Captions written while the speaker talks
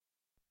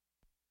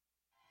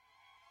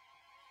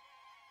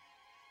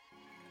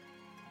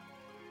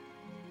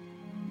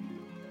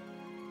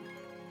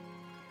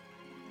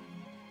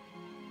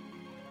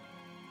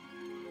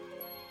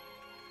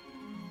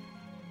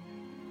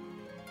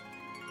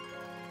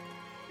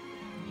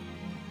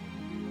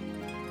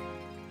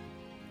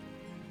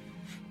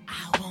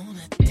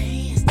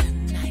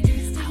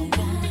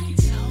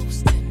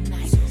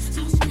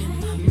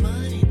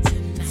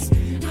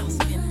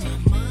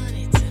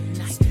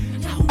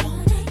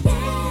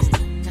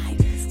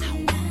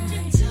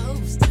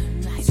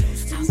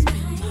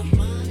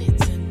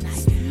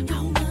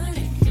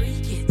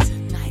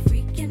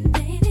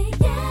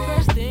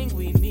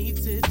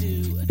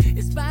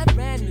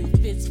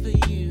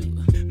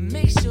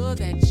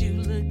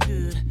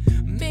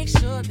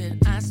sure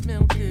that I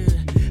smell good.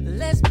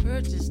 Let's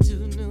purchase 2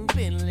 new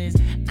Bentleys.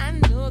 I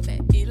know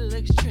that it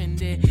looks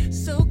trendy.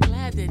 So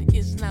glad that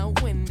it's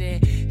not windy.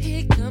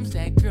 Here comes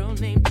that girl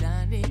named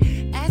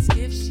Donnie. Ask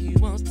if she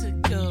wants to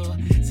go.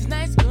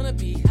 Tonight's gonna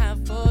be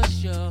hot for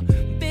sure.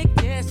 Big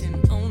dancing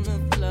on the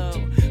floor.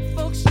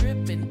 Folks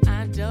stripping,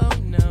 I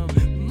don't know.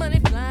 Money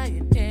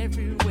flying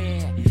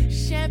everywhere.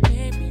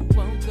 Champagne, we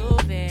won't go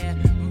there.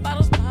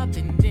 Bottles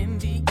popping in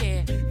the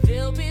air.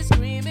 They'll be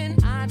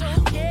screaming, I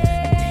don't care.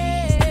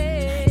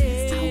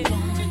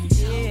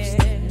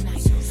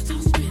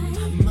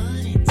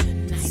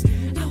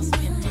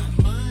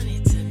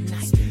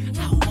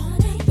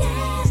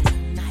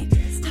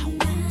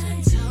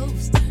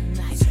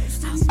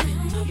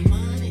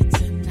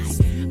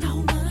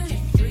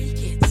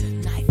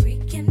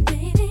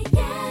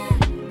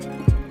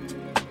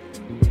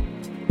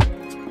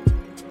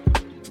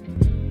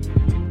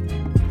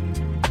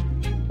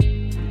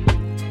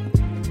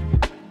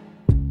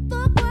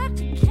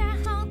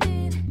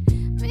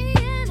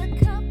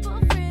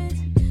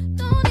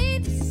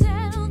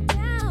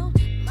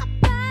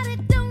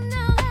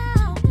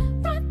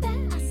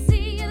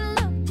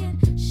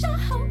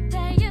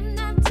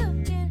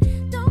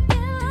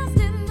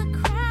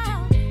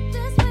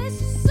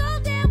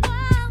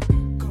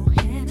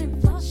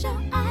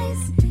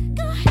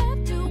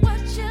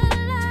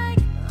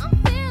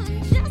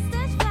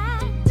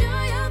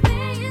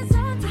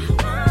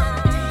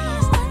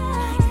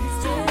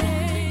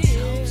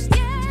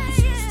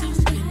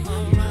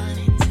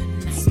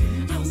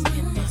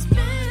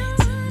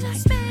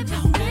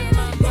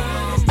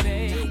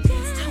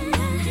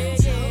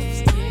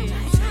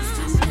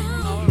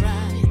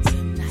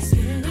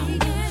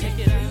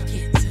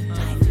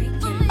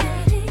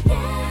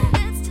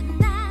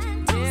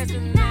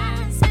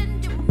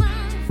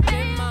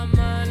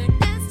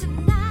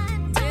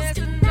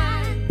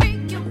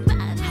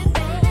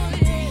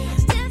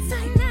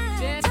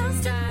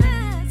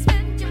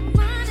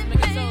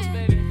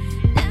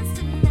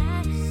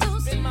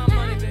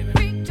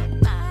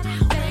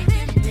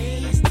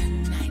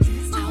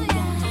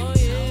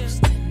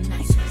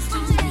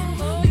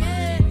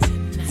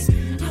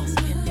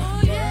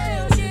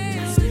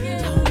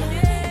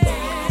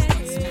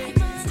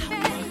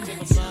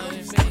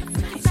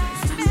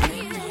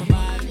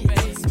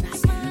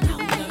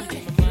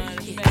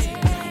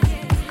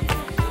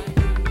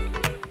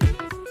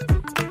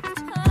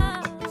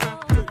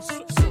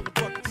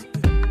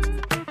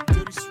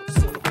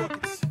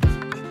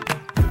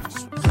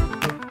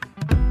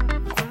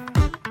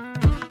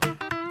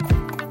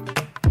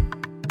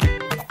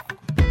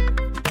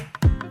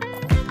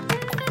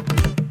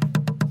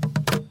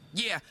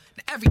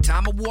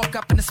 Walk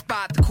up in the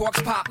spot, the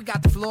corks pop, we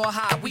got the floor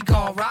hot, we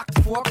gon' rock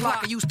the 4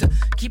 o'clock. I used to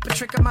keep a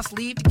trick up my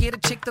sleeve to get a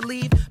chick to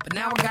leave, but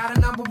now I got a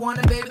number 1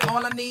 and baby,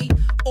 all I need,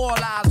 all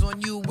eyes on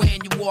you when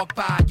you walk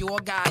by. You're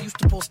a guy, used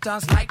to pull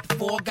stunts like the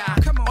 4 guy.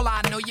 Come on, all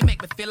I know, you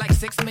make me feel like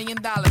 $6 million.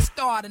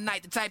 Star of the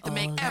night, the type to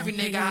make all every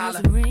nigga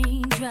holler.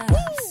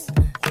 Raindrops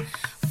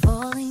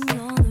falling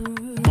on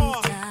the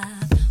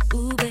rooftop.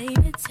 Ooh,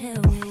 baby,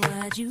 tell me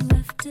why'd you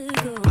have to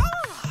go?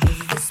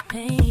 'Cause this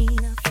pain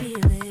I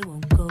feel it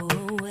won't go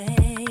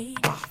away.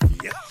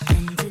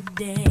 And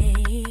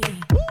today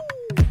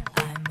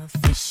I'm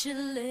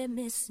officially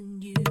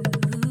missing you.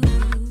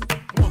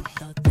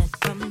 Thought that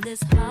from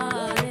this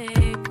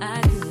heartache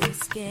I could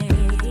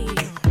escape.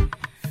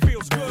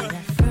 Feels good. But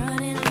I've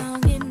run it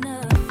long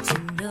enough to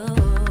know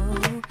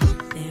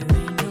there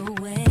ain't no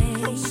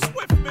way.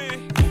 Swift, man.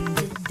 And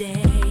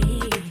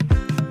today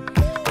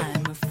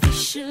I'm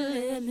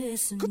officially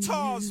missing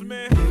Guitars, you.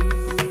 man.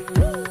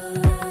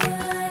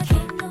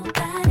 Can't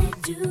nobody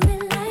do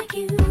it like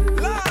you.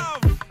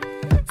 Love.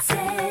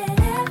 Said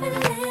every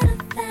little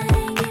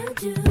thing you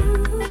do.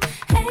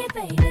 Hey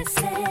baby,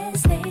 says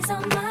stays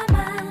on my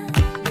mind.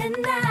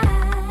 And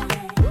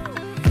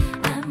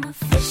I'm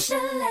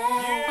officially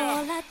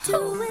all I do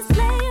is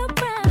lay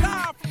around.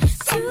 Live. To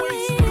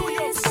Subways, New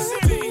York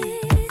City.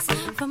 his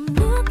from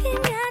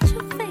looking at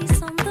your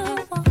face on the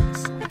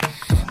walls.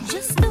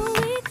 Just a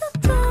week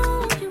ago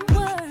you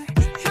were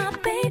my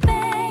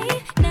baby.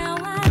 Now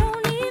I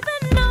don't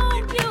even know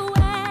you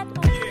at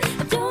all.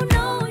 I don't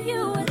know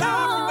you at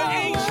all.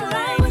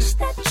 I wish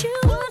that you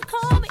would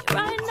call me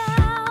right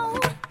now,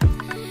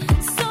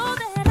 so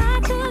that I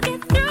could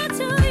get through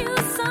to you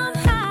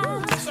somehow.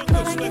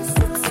 But I guess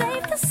it's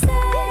safe to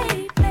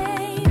say,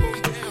 baby,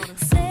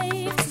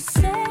 safe to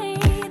say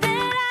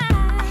that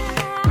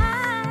I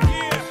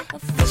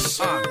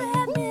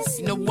officially miss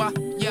You know what?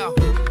 Yo,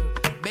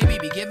 baby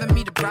be giving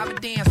me the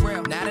private dance.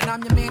 Well, now that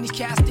I'm your man, these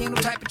cats stand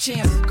no type of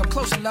chance. Come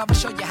closer, love, and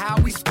show you how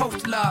we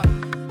supposed to love.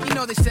 You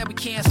know they said we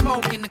can't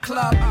smoke in the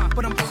club,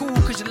 but I'm cool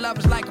cause your love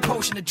is like a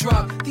potion of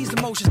drug. These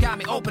emotions got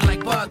me open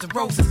like buds of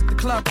roses. The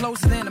club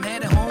closes and I'm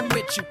headed home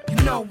with you.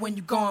 You know when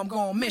you go, I'm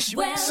gonna miss you.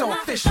 well, It's so I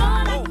official.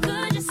 thought I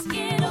could just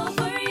get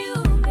over you,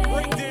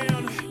 Break baby.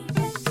 down.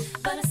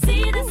 But I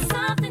see there's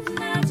something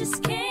I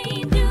just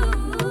can't do.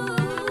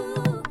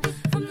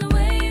 From the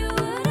way you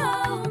would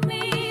hold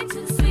me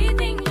to the sweet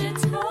things you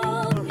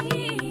told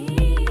me.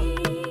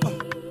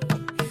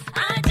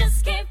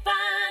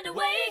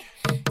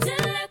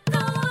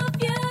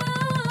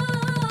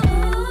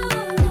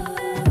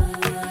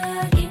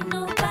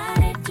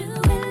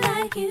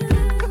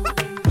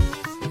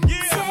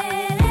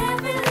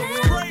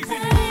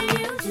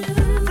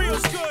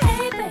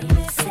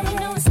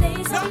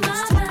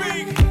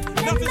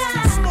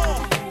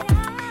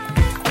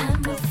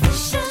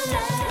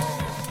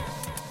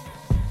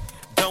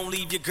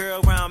 your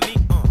girl around me.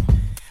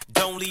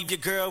 Don't leave your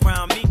girl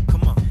around me.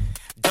 Come on.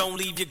 Don't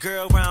leave your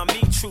girl around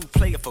me. True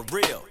player for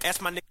real.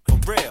 That's my nigga for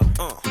real.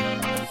 Come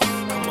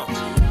on.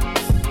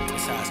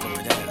 That's how it's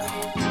going down.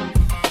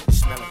 You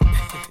smell it?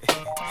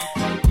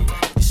 Yeah,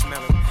 you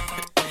smell it?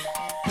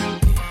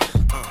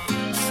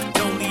 Yeah.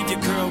 Don't leave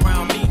your girl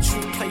around me.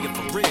 True player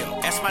for real.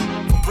 That's my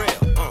nigga for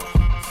real.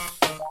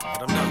 Let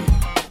them know.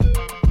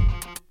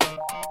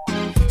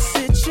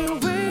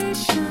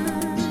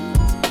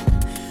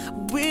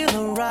 Will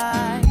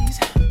arise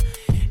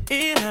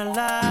in our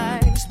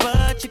lives,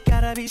 but you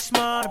gotta be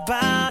smart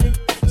about it.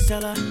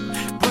 Celebrations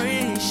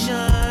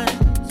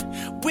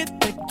with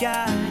the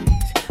guys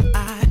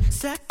I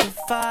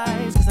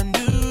sacrificed, cause I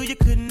knew you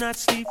could not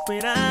sleep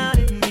without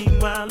it.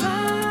 Meanwhile,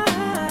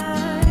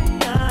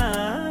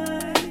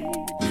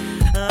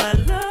 I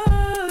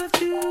loved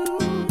you.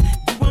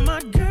 You were my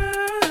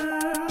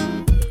girl.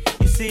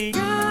 You see,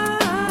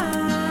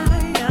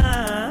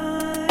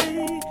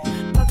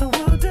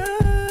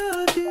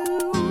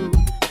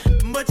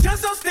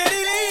 just so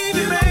steady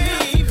leaving,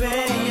 baby.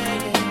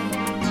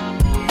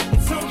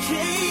 It's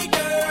okay,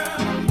 girl,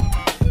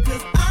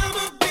 cause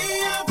I'ma be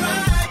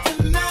alright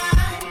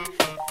tonight.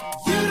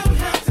 You don't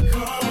have to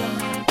call.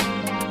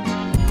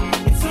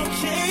 It's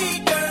okay,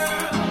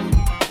 girl,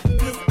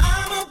 cause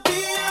I'ma be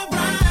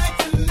alright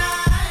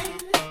tonight.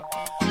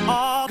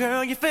 Oh,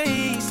 girl, your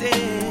face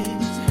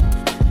is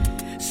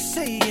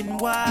saying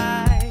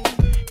why.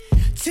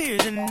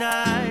 Tears and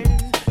eyes,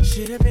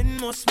 should've been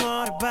more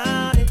smart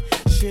about it.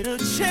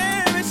 Should've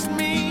cherished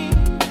me,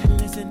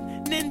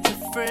 listening to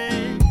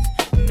friends.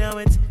 Now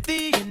it's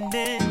the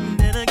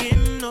ending, and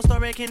again, no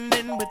story can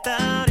end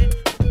without it.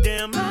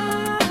 Damn, I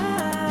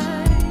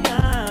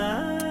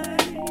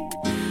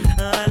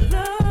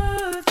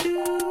loved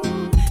you.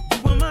 You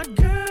were my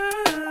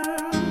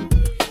girl.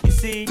 You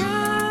see, I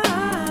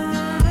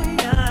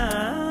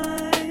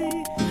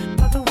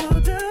thought the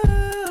world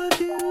of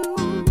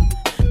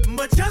you,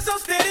 but you're so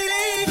steady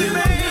leaving,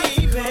 baby.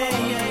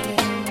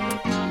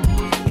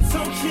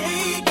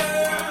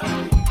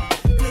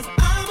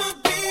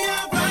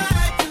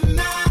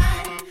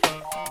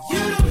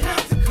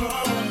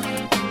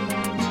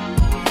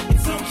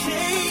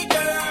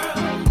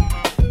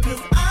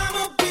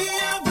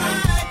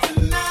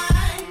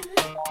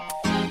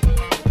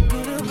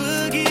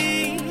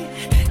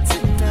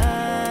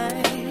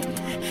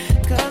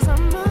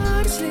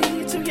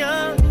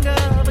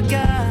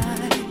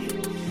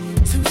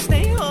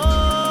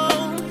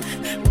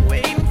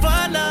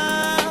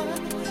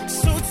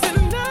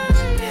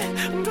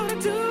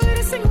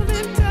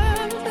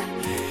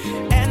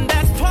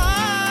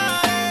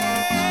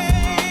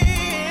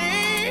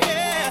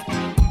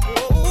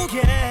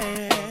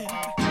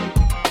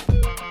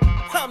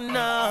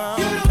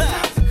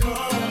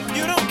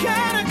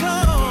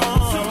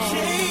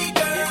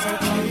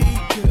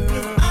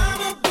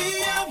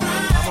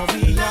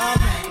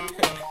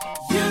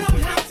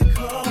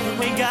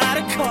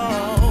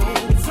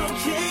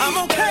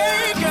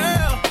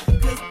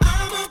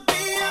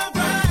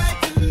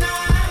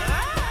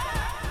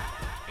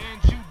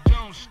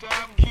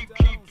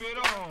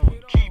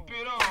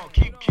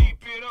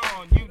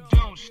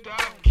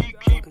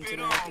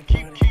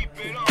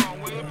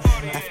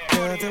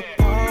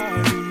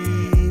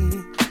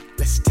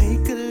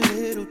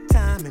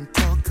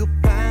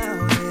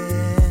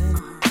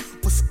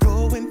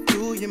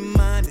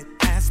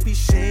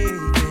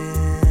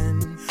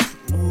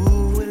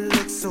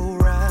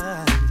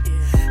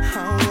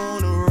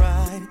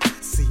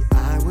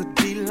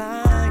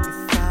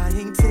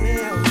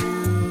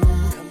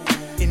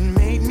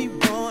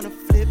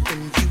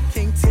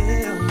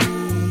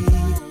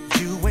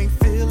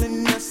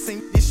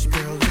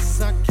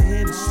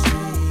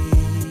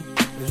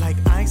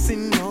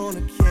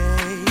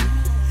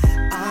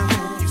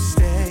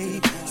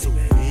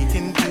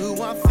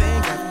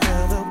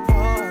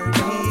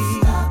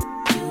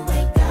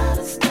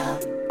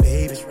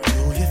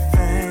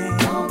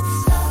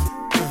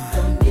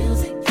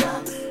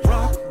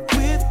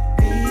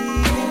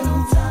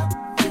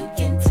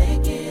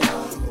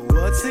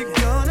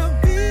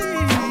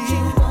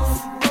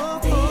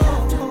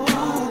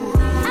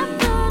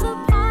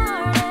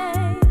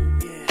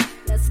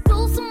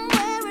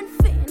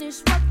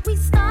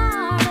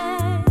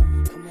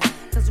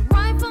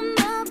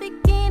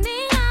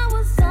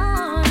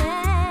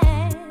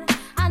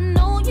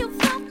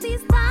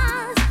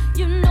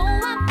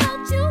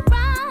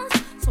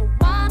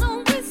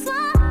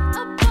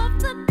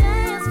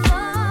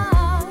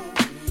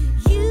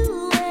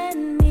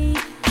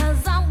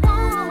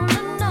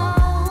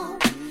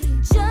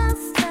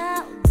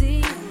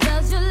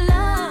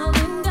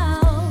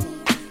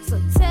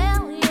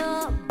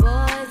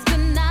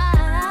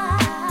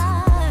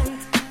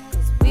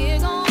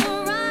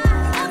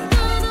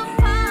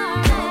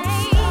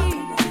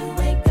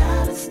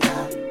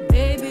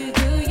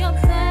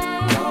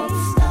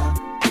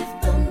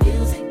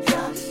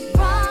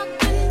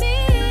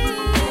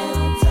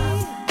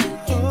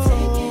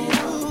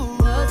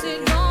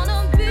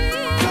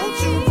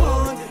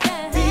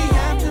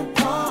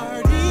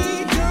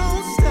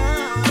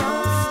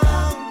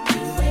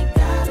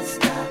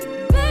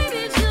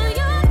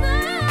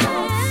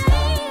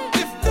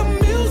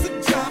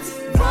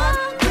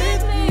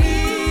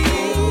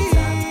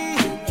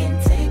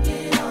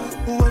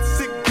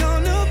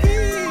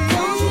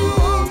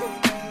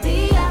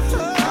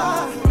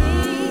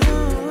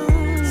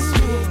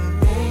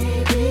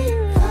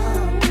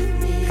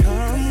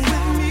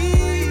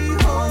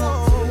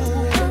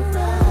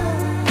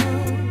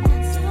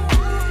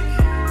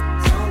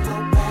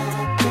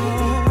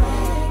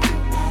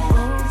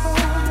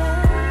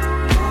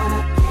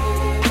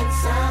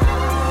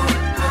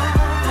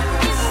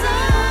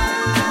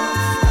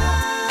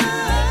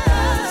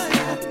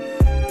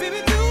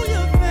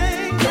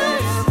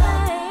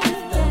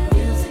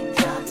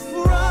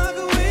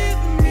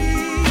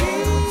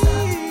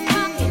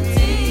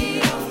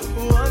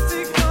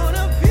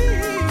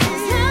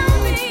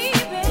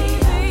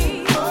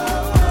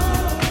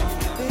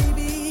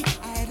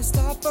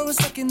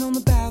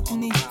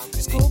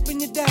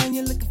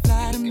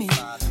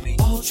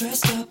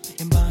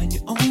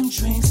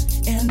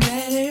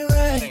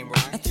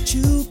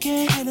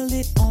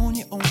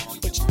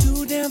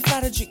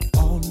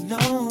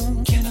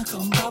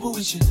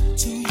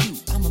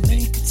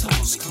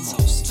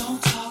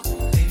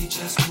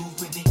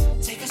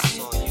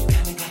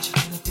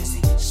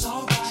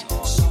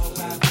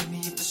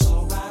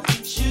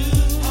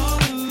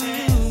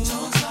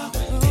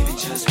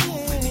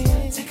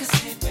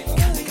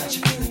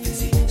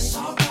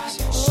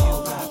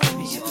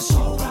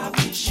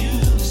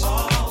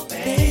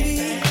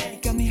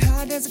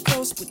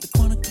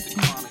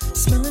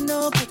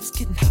 know that it's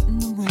getting hot in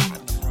the room.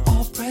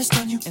 All pressed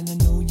on you, and I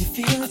know you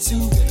feel it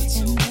too.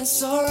 And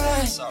that's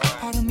alright.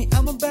 Pardon me,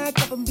 I'ma back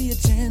up and be a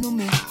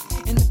gentleman.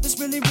 And if it's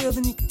really real,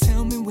 then you can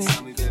tell me when.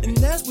 And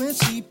that's when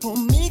she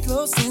pulled me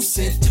close and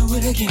said, do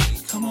it again.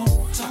 Come on,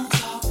 don't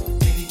talk,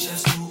 baby,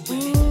 just move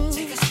with me.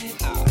 Take a sip,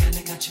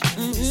 kinda got you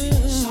feeling dizzy.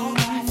 It's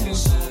alright,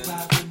 it's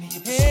alright with me.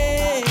 It's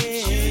alright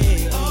with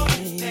you. Oh,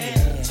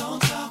 yeah.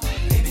 Don't talk,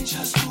 baby,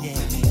 just move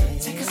with me.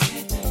 Take a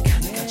sip,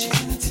 kinda got you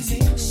feeling dizzy.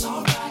 It's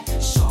alright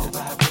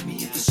with me.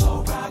 It's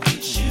alright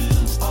with you.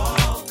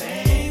 Oh,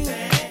 baby.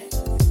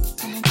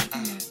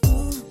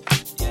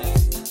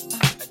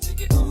 I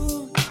dig it.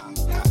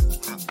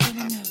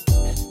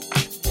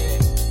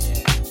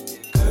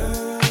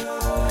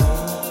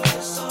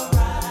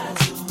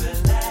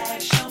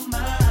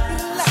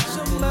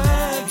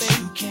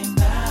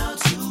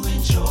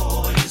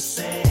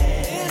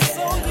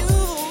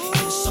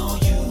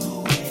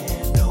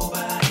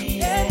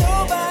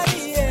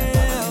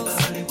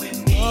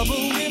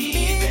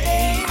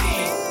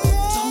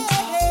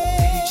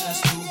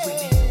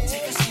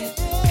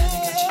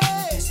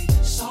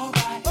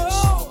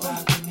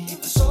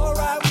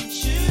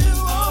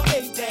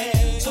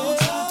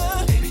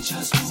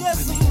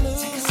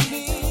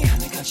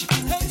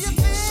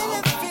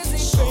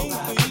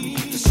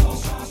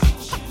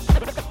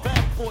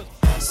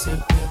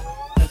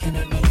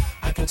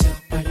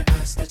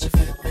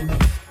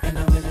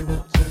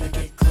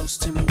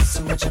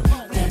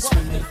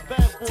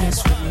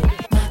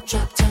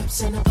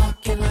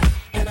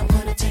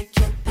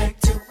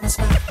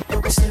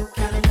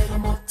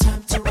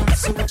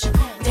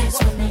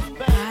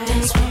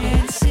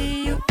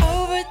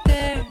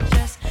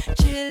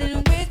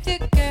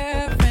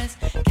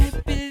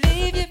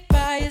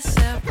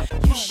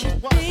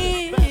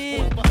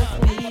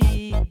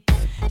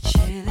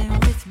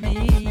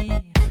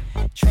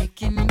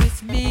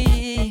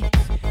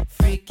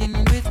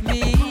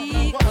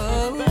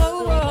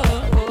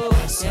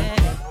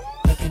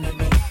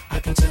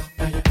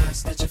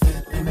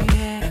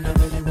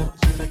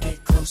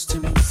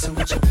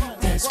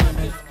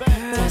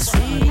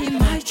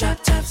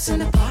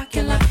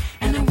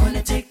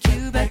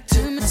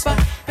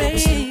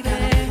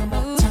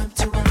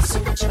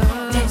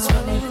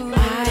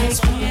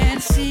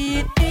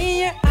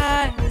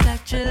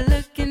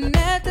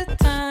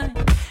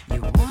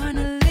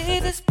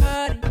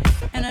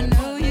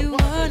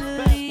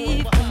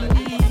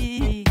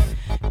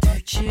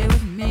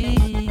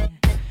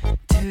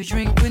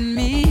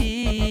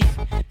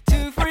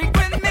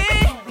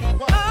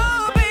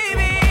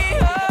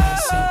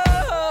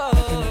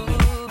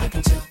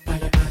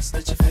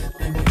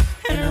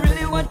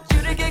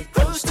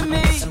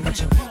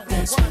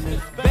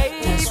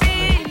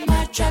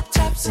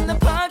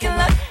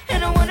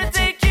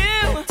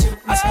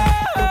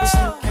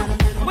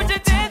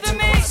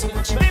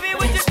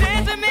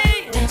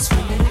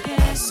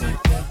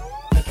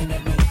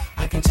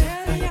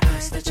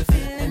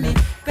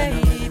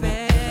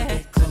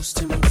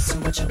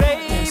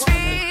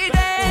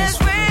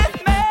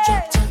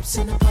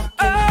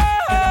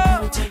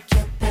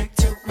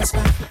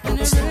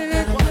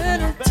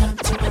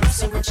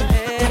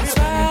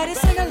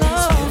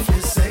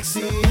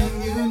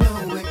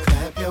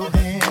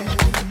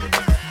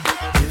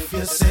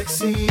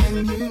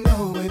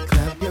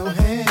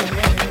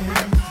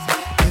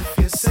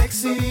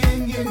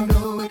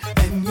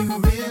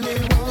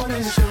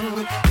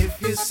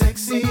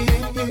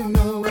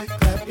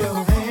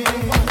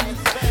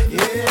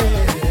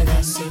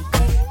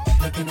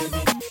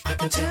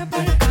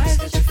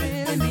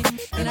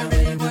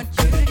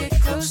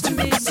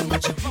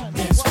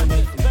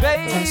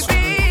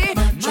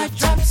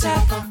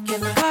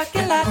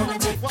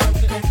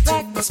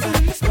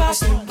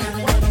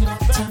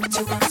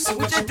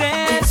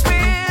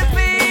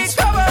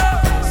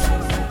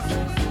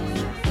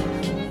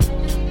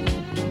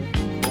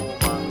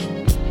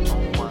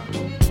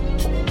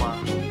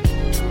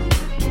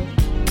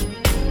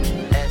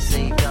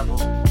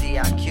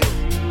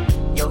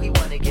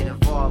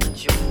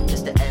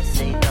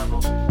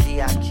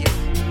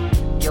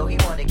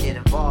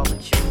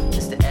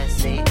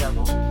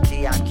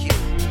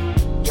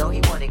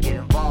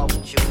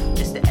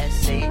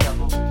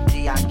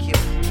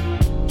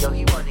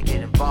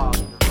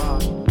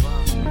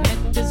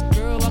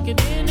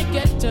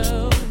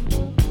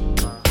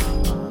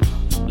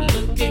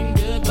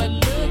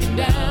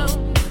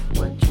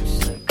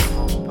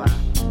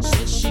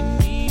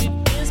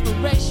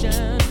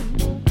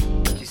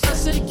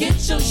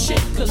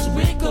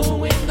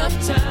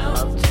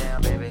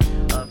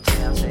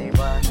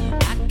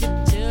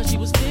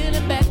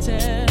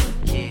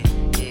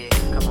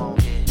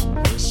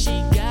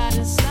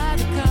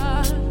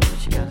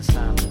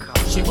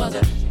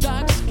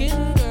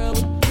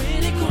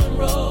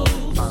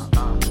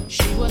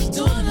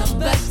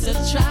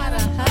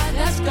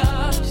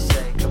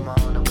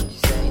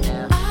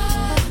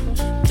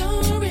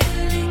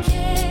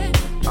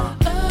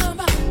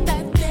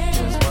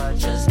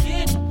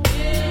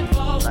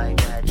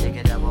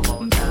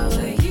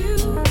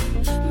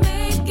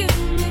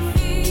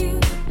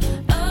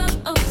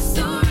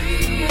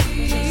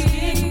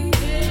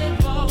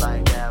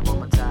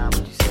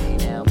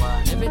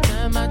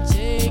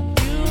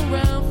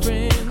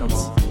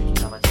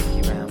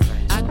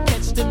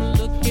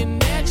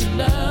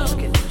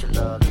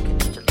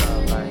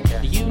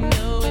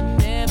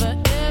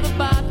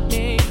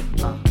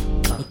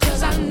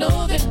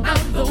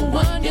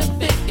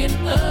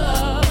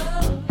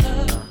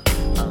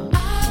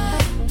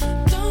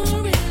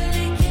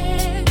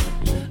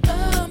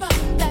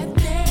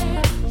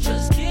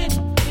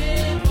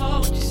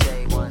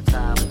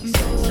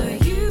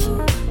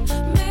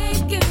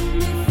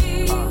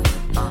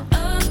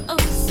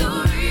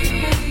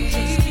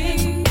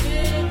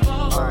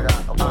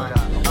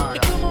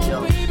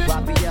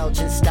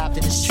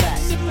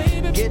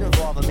 get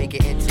involved and make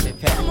it intimate,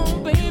 pal. Come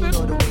on, baby. You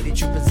know the way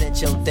that you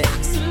present your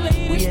things.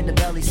 We in the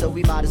belly, so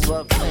we might as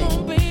well play.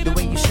 The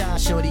way you shine,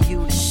 shorty,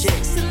 you the shit.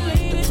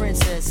 The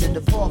princess and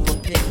the pauper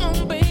pick.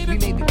 We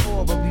may be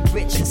poor, but we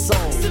rich in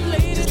soul.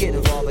 Just get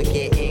involved and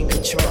get in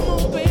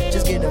control.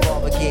 Just get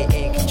involved and get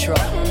in control.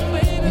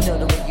 You know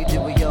the way you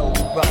do it, yo,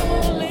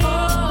 roll.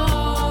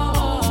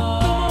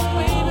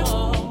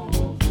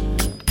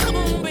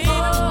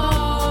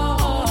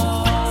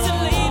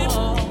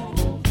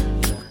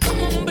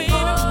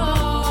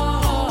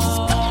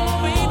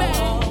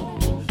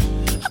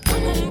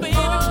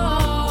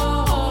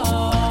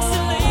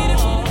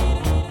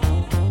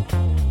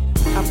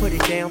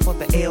 For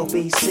the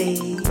LBC,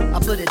 I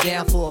put it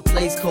down for a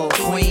place called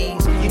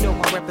Queens. You know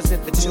I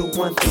represent the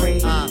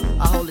 213. I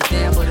hold it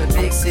down for the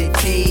big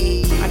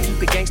city. I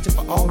keep it gangster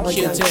for all my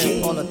young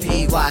G's. All the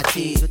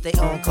PYTs with their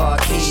own car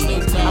keys.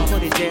 I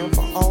put it down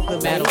for all the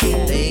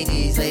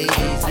ladies. My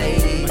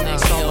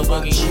next all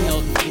about you.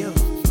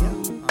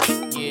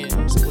 Yeah,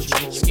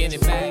 skinny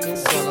back.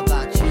 It's all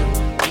about you.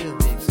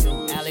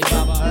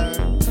 Alibaba,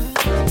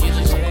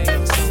 Gilly J,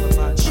 It's all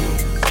about you.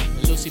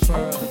 Lucy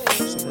Pearl,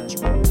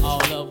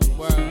 all over the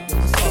world.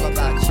 It's all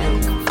about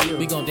you.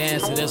 We gon'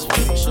 dance to this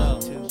one for sure.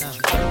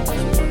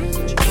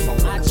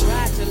 I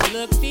tried to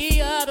look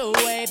the other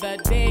way the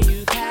day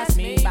you passed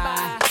me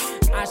by.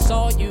 I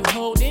saw you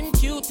holding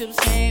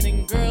Q-Tip's hand,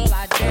 and girl,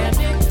 I damn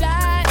near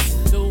died.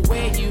 The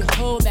way you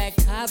hold that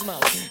Cosmo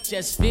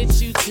just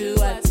fits you to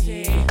a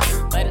T.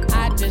 But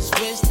I just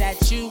wish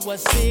that you were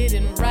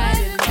sitting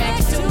right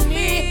next to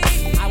me.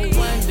 I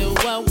wonder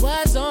what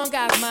was on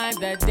God's mind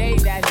the day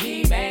that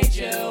He made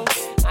you.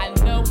 I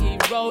know He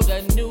wrote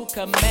a new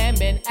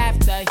commandment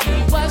after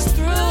He was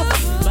through.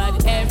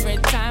 But every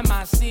time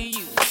I see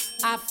you,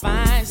 I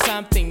find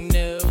something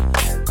new.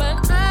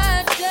 But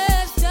I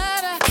just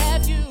gotta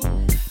have you.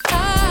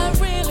 I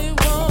really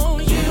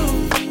want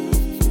you.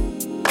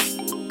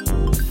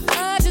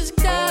 I just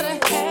gotta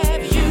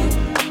have you.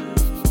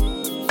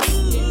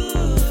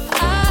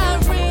 I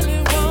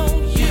really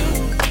want you.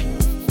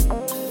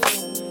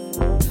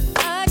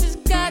 I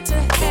just got to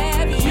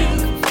have you.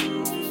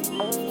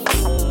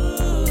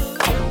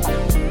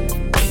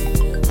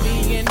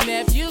 Me and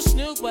nephew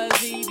Snoop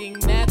was eating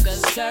at the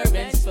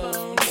serving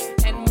spoon,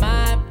 and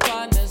my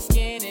partner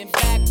Skinny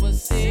Back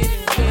was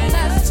sitting with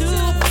us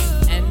too.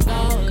 And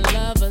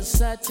all of a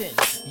sudden,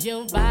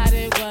 your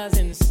body was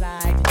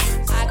inside.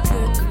 I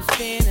couldn't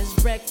finish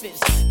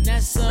breakfast. Now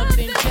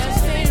something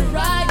just ain't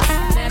right.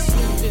 Now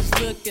Snoop is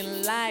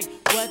looking like,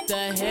 what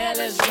the hell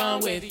is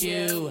wrong with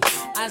you?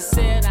 I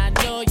said, I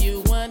know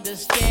you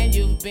understand,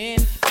 you've been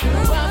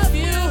through a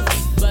few,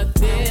 but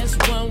this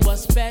one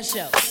was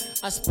special,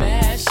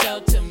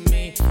 special to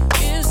me.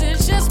 Is it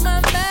just my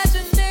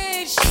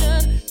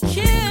imagination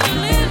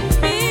killing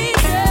me,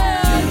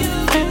 girl?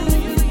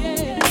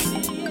 Yeah.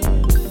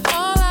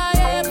 All I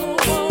ever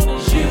want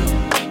is you.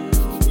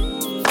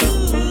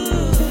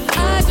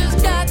 I just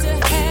got to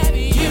have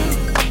you.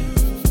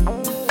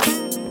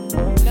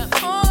 Now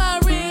all I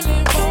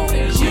really want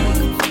is you.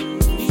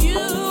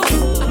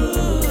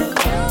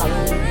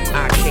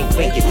 I can't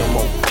make it no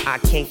more. I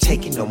can't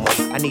take it no more.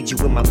 I need you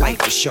in my life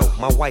for sure,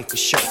 my wife for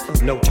sure.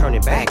 No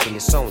turning back, and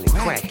it's only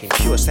cracking.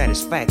 Pure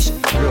satisfaction,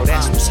 girl,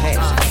 that's what's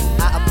happening.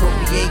 I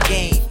appropriate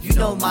game, you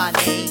know my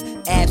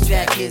name.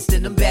 Abstract hits,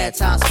 then them bad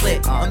times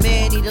split. A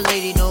man need a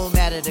lady, no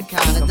matter the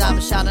kind. A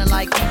diamond shining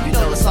like you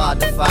know it's hard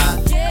to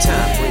find.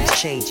 Time brings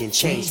change, and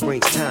change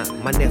brings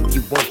time. My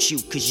nephew wants you,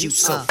 cause you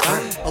so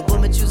fine. A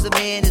woman choose a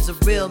man is a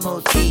real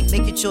motif.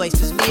 Make your choice,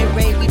 cause me and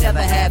Ray, we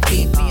never have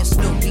beef. Me and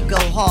Snoop, we go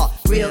hard.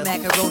 Real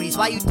macaronis.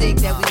 Why you think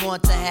that we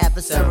want to have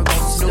a ceremony?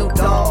 Snoop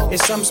Dogg.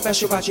 It's something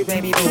special about you,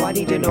 baby boo. I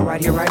need to know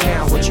right here, right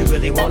now, what you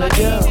really wanna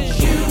do.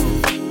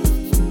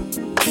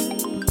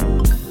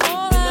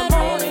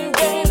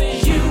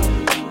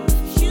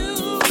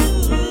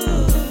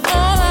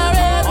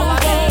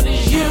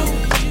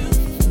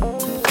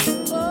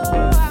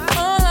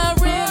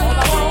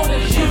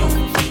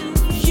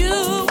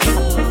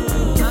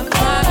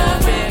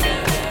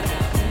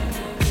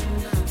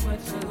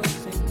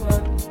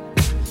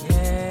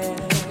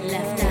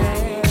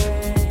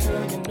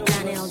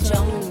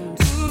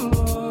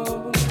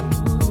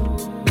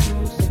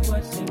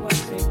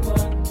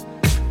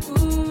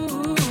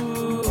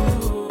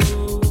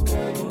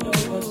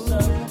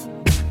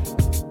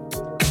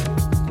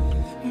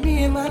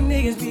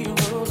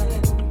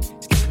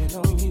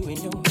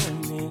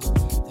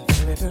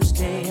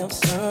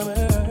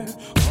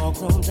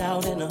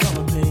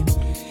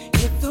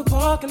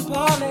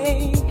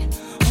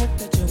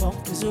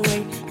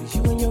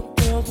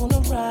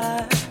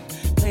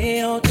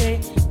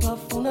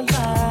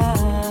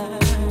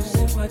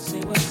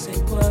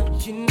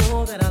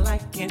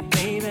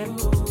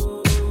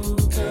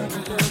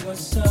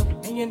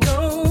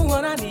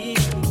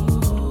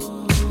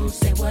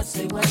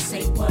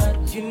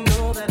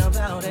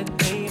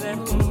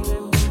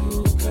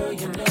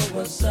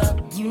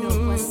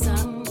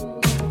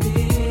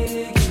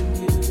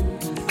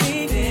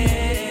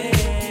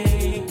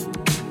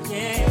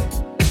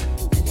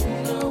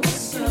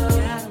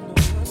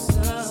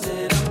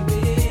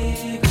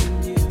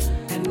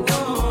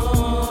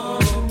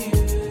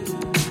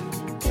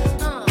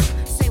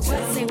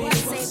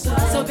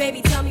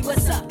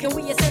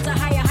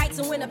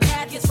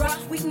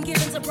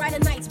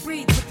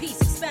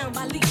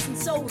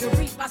 soul to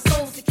reap, our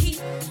souls to keep.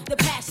 The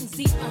passion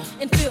deep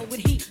and filled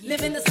with heat.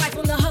 Living this life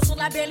on the hustle,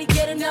 I barely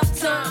get enough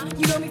time.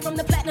 You know me from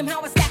the platinum,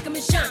 how I stack 'em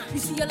and shine. You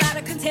see a lot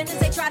of contenders,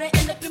 they try to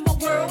end up in my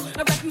world.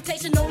 A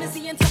reputation known as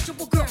the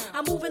untouchable girl.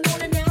 I'm moving on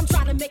and now I'm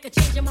trying to make a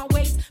change in my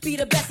ways. Be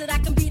the best that I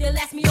can be to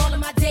last me all of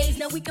my days.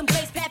 Now we can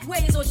blaze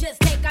pathways or just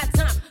take our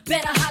time.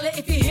 Better holler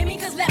if you hear me,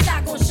 cause left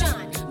eye gon'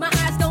 shine. My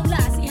eyes don't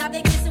lie, see how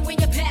they glisten when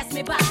you pass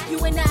me by. You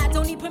and I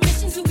don't need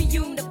permission to be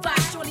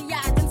unified. Surely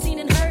I done seen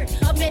and heard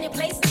of many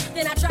places.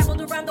 Then I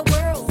traveled around the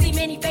world, see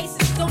many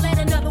faces. Don't let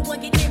another one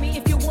get near me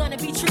if you wanna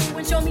be true.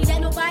 And show me that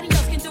nobody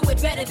else can do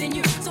it better than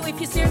you. So if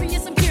you're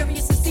serious, I'm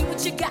curious to see what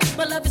you got.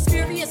 My love is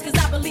furious cause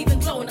I believe in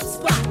blowing up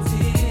spots.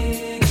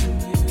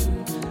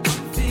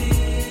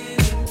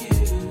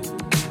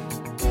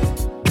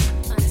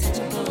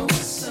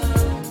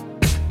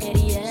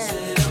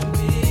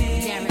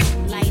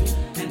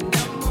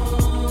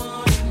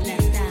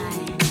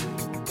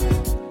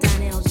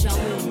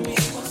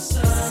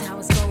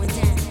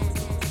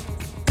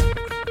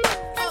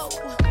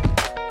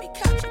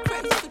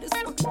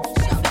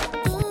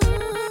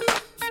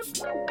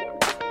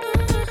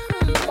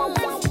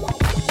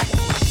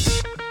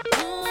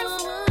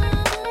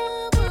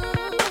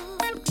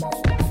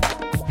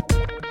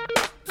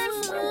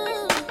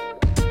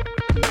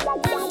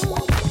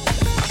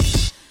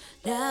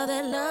 Now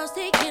that love's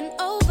taking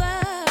over,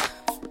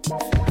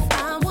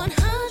 I'm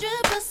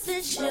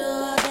 100%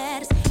 sure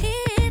that it's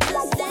here to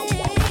stay.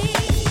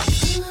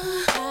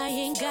 I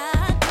ain't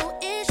got no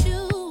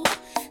issue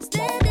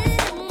standing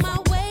in my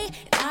way.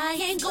 I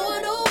ain't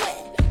going nowhere.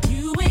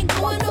 You ain't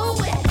going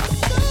nowhere.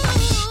 So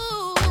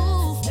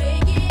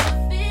make it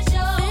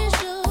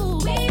official.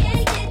 We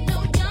ain't getting no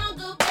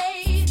younger,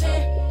 baby.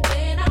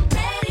 When I'm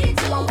ready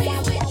to be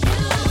with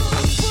you,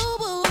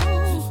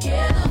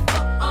 together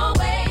for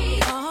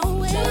always.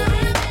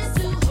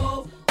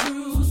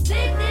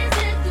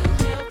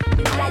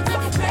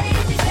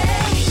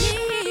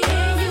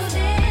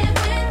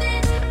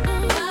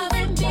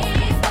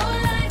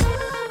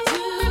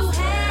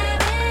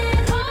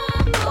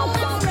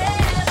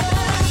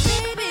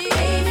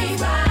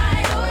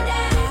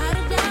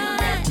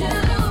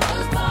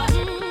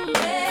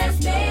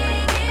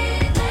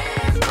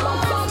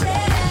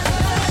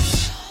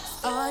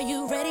 Are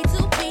you ready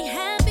to be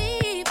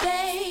happy,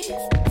 babe,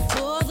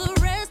 for the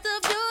rest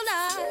of your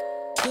life?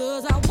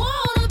 'Cause I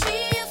wanna be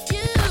a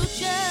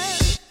future,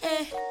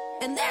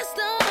 and that's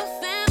not a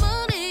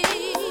family.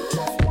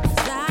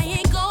 'Cause I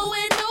ain't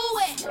going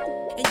nowhere,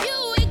 and you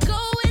ain't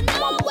going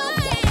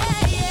nowhere.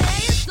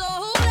 So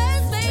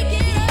let's make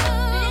it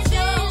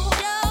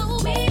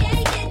official. We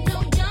ain't getting no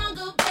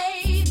younger,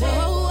 baby.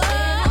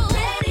 I'm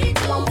ready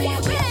to be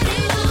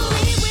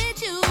with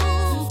you,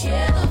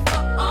 together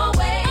for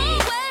always.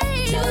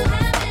 You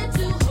having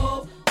to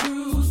hope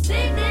through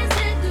sickness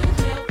and through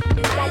health.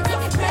 It's so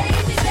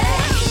crazy,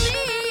 baby.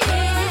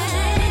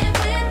 Live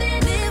with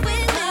it,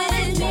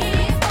 loving me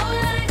for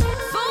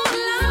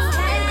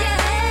life,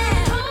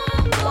 yeah.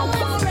 Home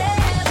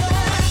forever,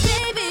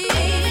 baby.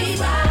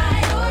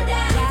 Ride or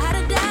die,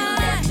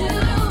 that do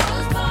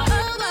us part.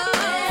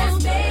 Let's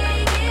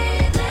make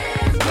it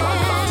last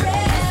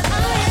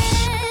forever.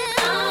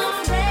 I'm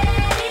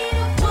ready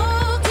to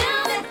walk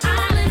down that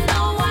island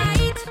of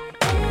white.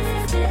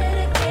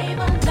 Dedicate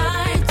my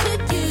life to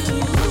you,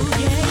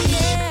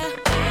 yeah.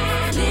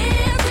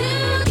 Live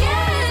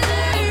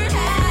together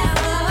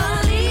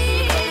happily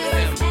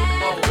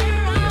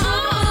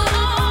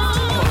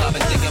All I've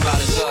been thinking about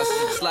is us.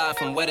 Slide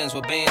from weddings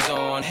with bands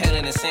on, head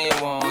in the sand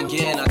on,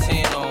 getting our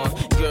tan on.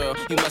 Girl,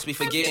 you must be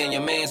forgetting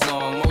your man's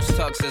long. Most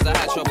tuxes, I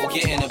had trouble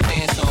getting the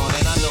pants on.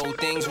 And I know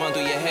things run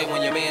through your head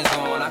when your man's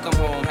on. I come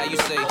home, how you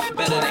say,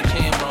 better than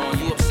Cameron.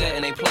 You upset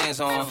and they plans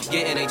on,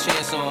 getting they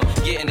chance on,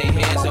 getting they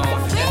hands on.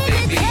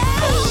 FAB,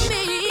 oh.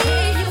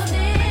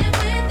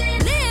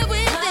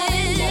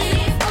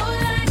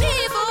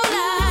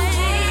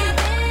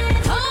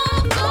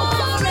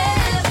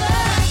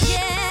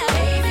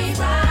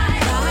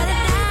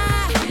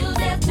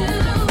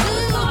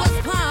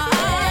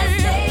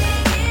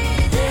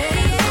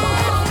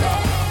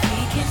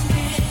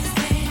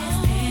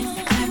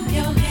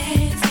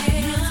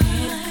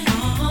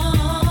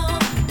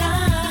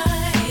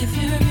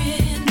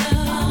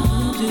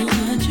 Do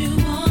what you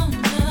wanna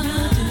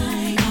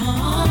do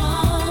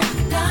all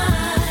night.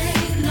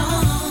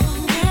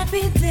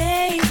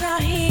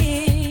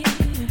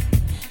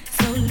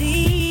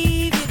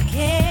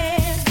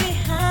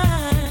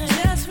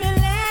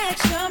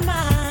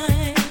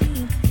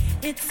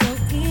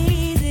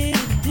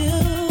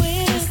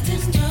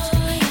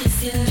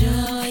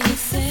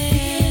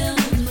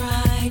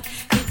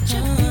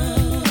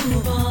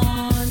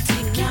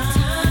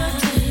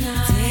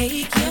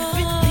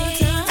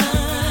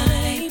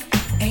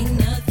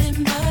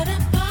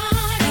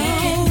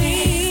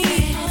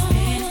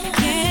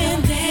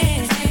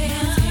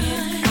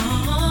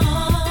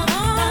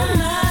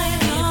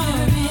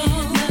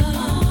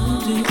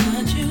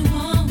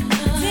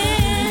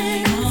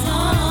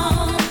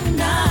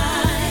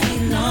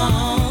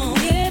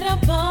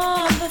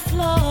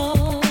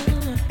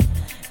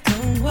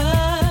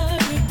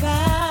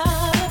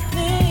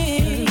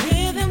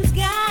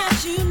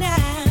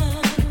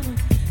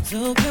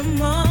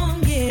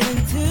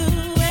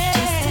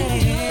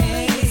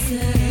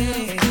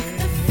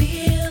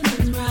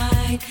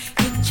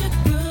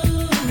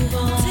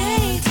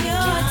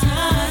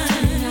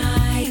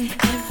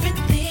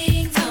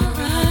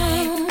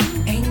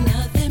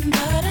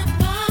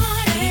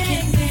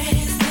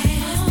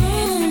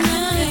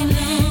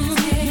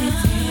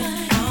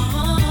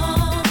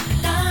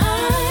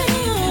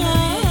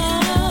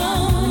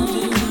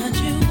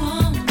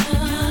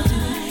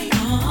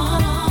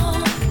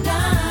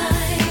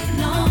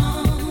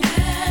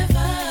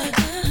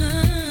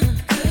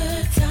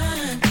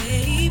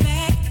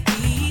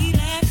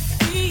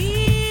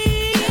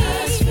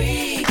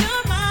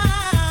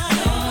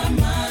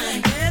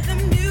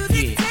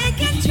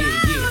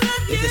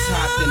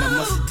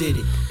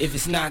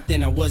 it's not,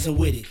 then I wasn't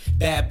with it.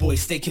 Bad boy,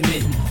 stay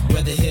committed.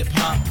 Whether hip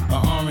hop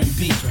or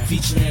R&B,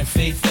 featuring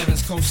Faith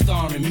Evans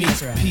co-starring me.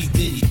 P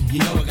Diddy, you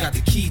know I got the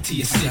key to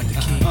your city.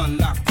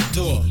 Unlock the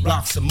door,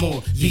 rock some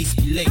more, beats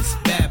be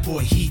laced. Bad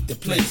boy, heat the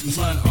place. We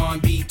run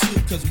R&B too,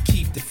 cause we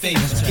keep the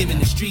faith. Giving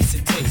the streets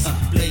a taste,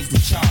 blaze the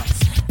charts.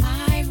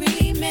 I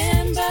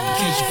remember. In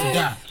case you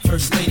forgot,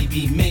 First Lady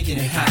be making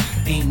it hot.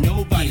 Ain't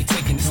nobody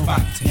taking the spot.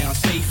 Now it's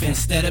faith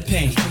instead of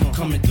pain.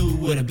 Coming through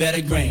with a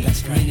better grain. In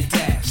the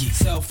dash,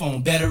 cell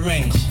phone, better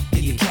range.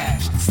 Get your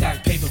cash,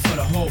 stack paper for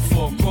the whole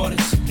 4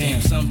 quarters.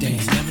 Damn, some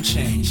things never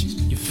change.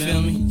 You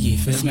feel me? Yeah,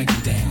 let's make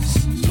it dance.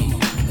 Come on,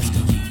 let's go.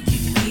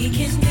 We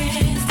can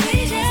dance,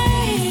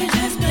 DJ,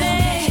 just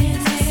play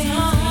the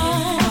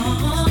song.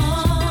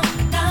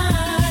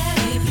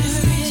 If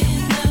you're in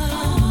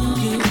love,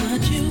 do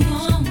what you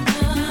want to do.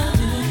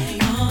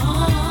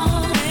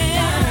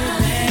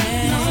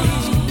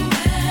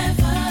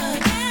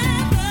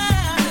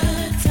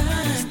 Good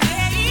times,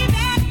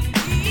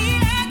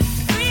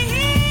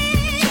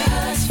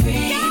 just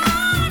free your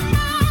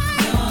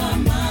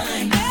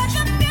mind. Let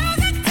the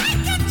music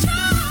take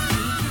control.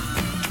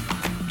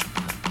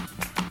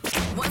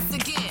 Once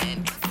again,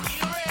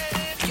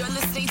 you're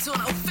listening to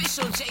an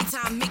official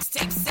J-Time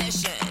mixtape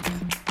session.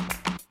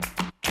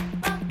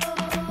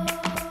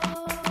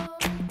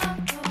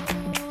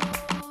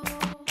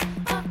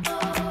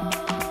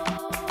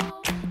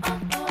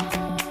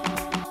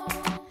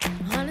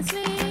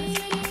 Honestly,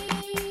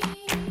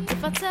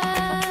 if I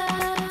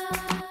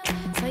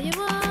tell you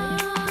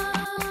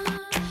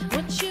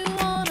what you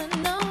wanna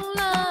know,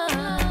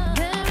 love,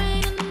 there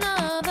ain't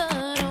another.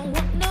 Don't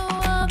want no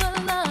other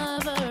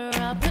lover. I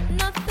put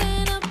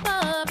nothing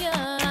above you. I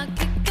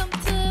kick 'em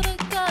to the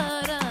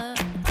gutter.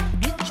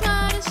 You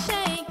try to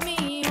shake me,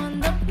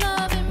 end up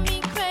loving me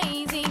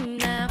crazy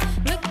now.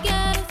 Look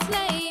at us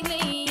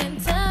lately and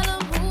tell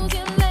 'em who's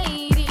your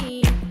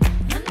lady.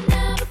 I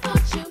never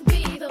thought you'd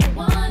be the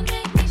one,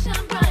 make me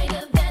shine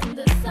brighter than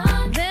the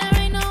sun. There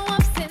ain't no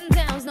ups and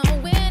downs, no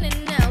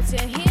winning outs.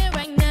 You're here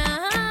right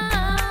now.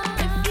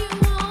 If you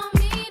want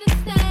me to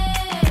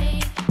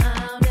stay,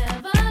 I'll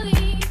never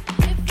leave.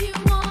 If you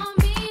want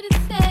me to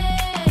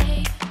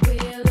stay,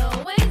 we'll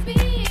always be.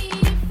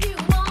 If you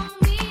want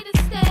me to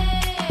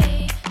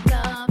stay,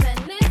 love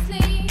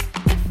endlessly.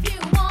 If you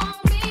want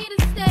me to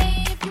stay,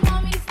 if you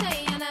want me to stay,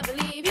 and I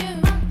believe you.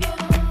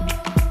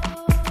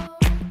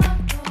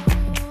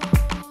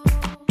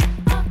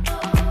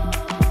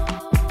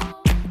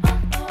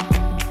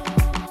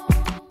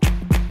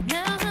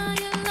 Now how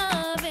you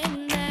loving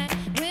that?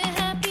 We're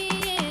happy,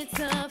 it's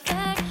a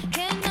fact.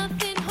 Can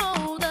nothing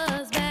hold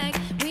us back?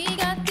 We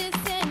got this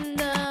in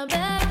the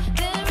bag.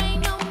 There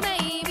ain't no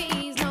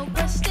maybes, no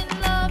question.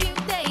 Love you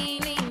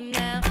daily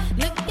now.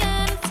 Look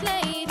at us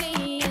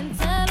lately and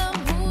tell 'em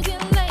who's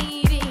your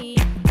lady.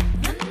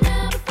 I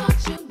never thought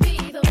you'd be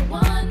the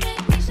one,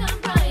 make me shine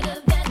brighter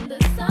than the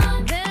sun.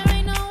 There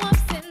ain't no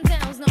ups and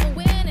downs, no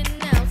winning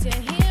outs.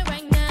 You're here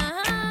right now.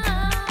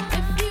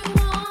 If you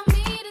want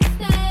me to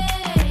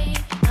stay,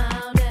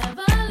 I'll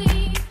never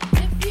leave.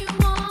 If you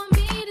want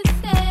me to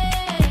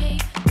stay,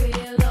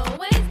 we'll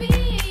always be.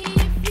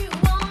 If you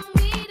want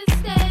me to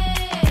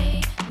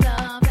stay,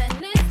 love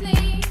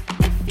endlessly.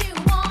 If you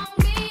want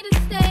me to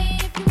stay,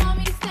 if you want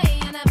me to stay,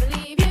 and I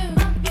believe you.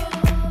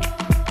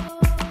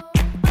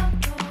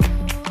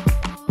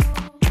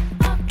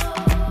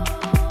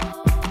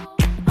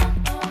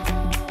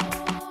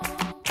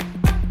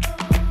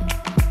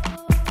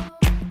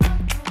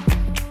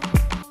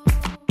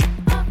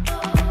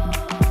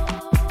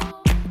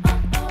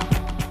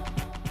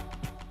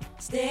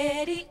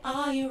 Steady,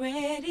 are you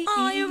ready?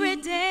 Are you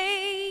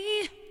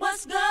ready?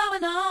 What's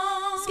going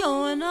on? What's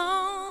going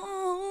on?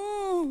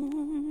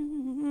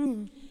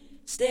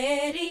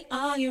 Steady,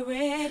 are you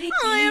ready?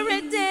 Are you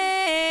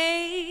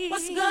ready?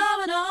 What's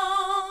going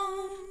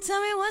on?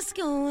 Tell me what's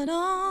going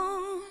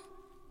on.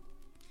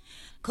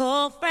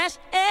 Cold, fresh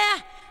air.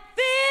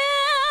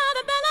 Feel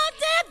the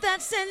melody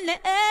that's in the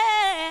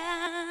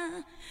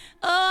air.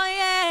 Oh,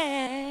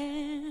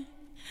 yeah.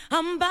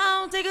 I'm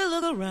bound to take a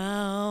look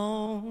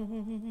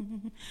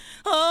around.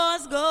 Oh,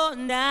 it's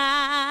going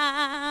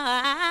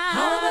down.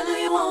 However do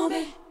you want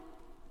me?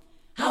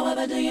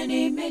 However do you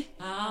need me?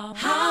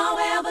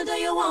 However do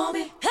you want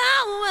me?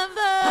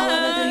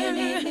 However do you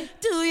need me?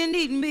 Do you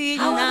need me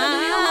However do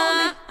you want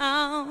me?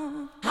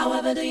 now?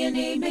 However do you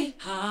need me?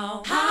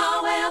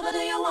 However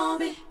do you want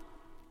me?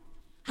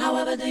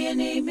 However do you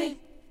need me?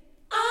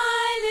 I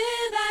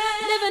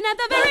Living at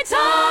the very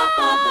top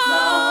of the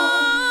floor.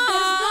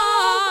 There's no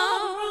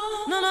room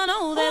no,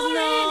 there's for no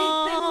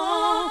anything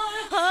more.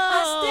 I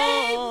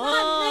state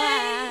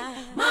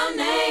my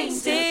name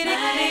still State it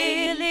stands.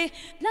 clearly.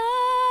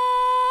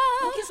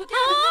 Love. Kiss what can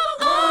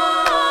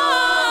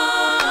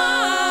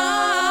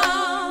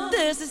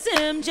This is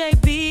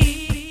MJB.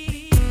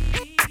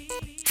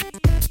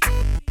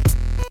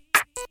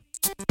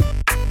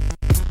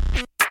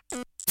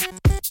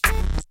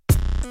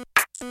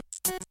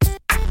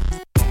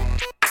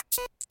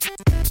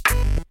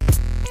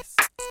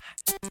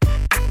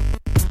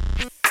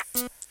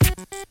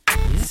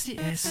 Yes, it.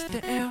 S,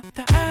 the L,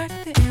 the I,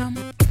 the M.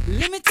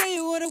 Let me tell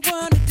you what I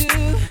wanna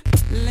do.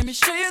 Let me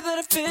show you that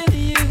I feel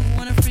you.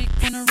 Wanna freak,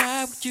 wanna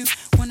ride with you.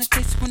 Wanna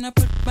taste when I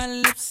put my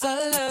lips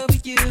all over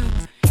you.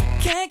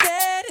 Can't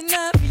get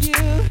enough of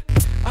you.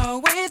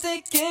 Always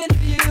thinking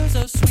of you.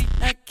 So sweet,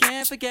 I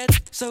can't forget.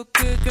 So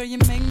good, girl, you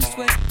make me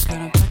sweat. Girl,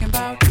 I'm talking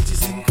about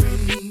peaches and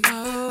cream.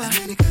 Oh, I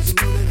need it 'cause you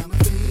know that I'm a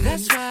fiend.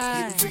 That's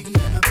right. Getting freaky,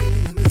 I'm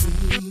feeling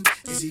limousine.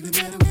 It's even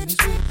better when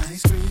it's with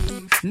ice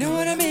cream. Know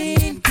what I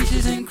mean?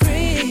 Peaches and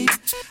cream.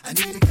 I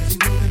need it 'cause you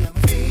know that I'm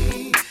a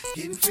fiend.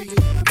 Getting freaky,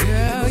 I'm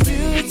girl,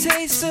 you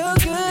taste so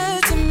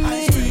good to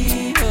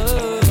me.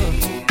 Oh,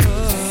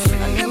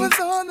 oh. I never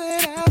thought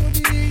that I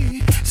would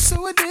be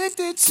so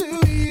addicted to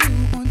you.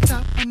 On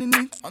top,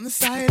 underneath, on the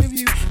side of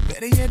you.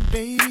 Better yet,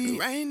 baby,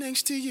 right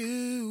next to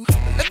you.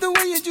 I love the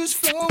way you're just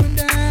flowing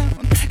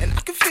down, and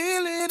I can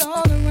feel it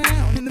all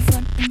around. In the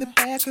front, in the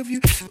back of you.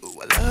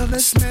 Ooh, I love the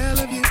smell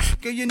of you.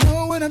 Girl, you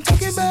know what I'm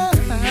talking about.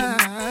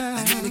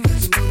 I need it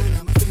 'cause you know that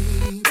I'm a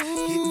fiend.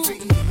 Getting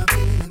freaky in my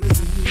baby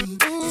limousine.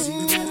 It's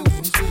even better when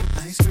it's with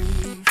ice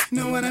cream.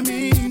 Know what I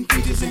mean?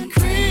 Peaches and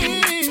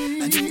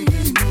cream. I need it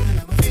 'cause you know that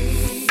I'm a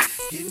fiend.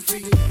 Getting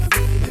freaky in my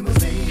baby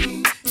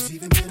limousine. It's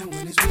even better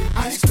when it's with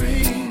ice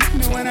cream.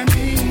 Know what I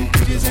mean?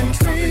 Peaches and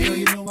cream. Girl,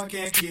 you know I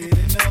can't get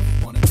enough.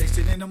 Wanna taste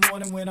it in the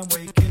morning when I'm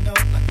waking up.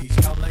 Like each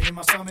cobbler in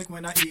my stomach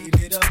when I eat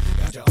it up.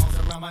 Got your arms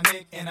around my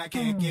neck and I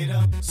can't get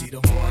up. See the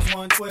boys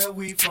 112,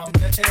 we from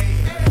the A.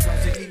 When it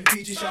comes to eating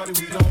peaches, shawty,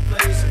 we don't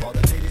play. So all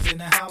the ladies in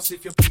the house,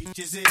 if your peach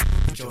is it,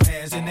 put your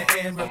hands in the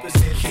air and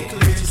represent the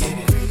clear.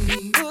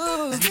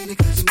 Ooh,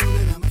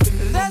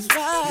 that's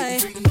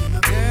right.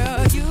 Girl,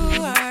 you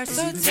are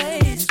so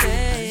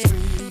tasty.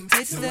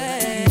 Tasty.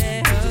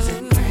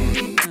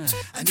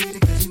 I need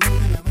it 'cause you know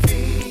that I'm a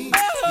fiend.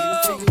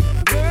 Oh,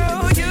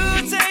 girl, you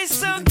taste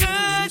so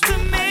good to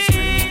me.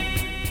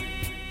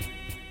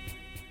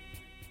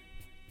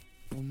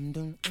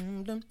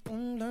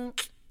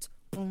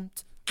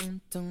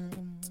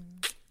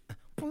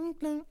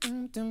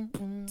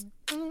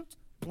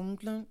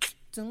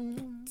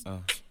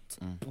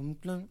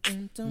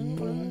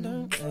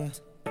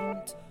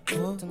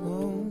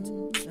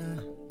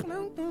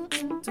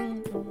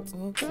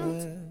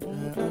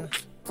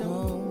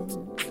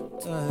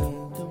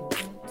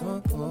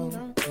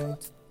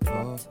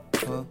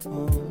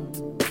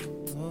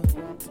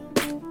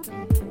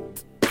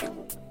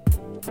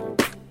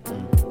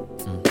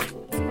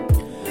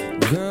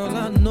 Girl,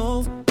 I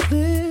know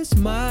this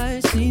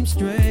might seem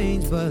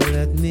strange, but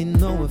let me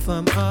know if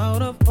I'm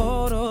out of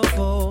order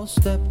for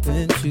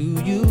stepping to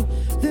you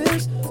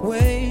this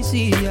way.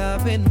 See,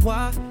 I've been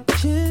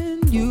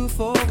watching you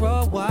for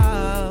a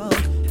while,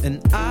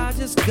 and I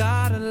just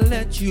gotta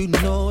let you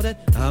know that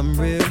I'm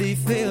really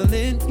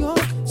feeling your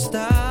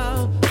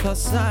style.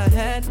 Plus I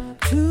had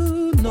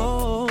to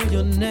know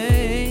your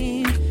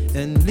name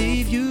and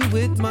leave you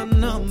with my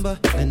number,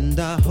 and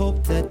I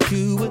hope that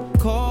you would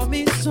call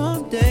me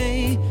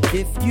someday.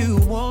 If you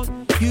want,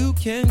 you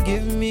can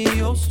give me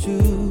yours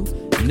too,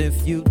 and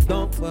if you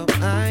don't, well,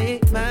 I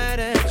ain't mad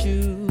at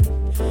you.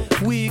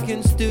 We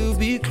can still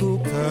be cool,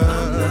 girl.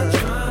 I'm not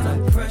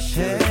trying to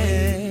pressure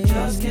you,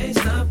 just can't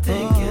stop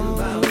thinking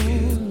about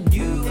you.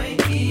 You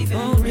ain't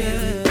even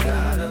really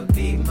gotta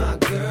be my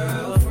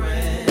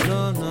girlfriend.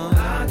 No, no,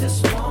 I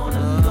just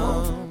wanna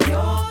know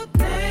your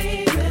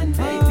name, and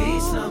maybe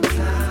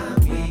sometime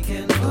we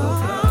can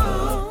hook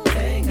up,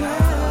 hang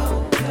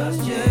out,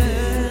 just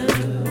yet.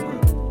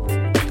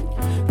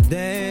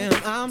 Damn,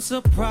 I'm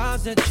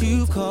surprised that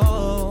you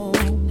called,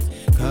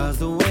 'cause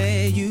the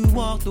way you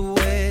walked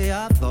away,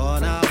 I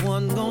thought I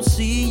wasn't gonna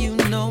see you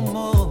no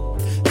more.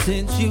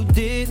 Since you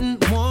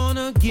didn't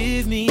wanna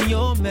give me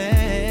your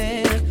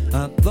man,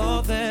 I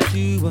thought that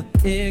you were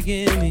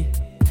digging me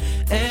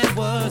and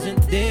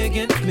wasn't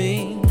digging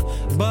me.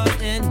 But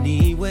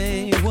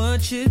anyway,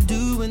 what you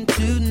doing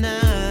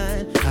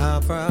tonight?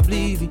 I'll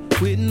probably be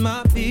with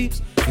my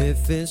peeps.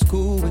 If it's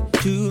cool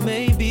with you,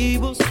 maybe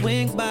we'll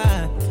swing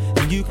by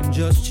and you can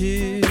just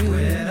chill.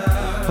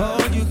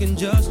 Or you can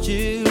just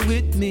chill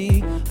with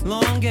me,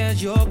 long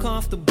as you're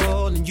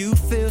comfortable and you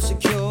feel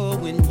secure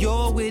when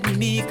you're with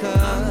me.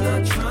 'Cause I'm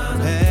not trying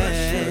to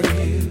pressure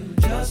you,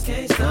 just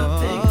can't stop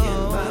thinking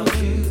about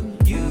you.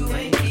 You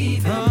ain't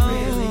even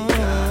really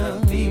gotta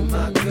be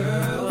my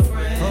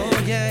girlfriend. Oh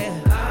yeah,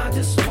 I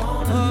just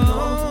wanna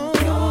know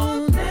your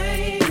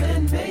name,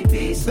 and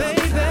maybe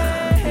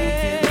sometime we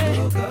can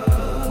hook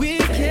up. We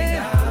can.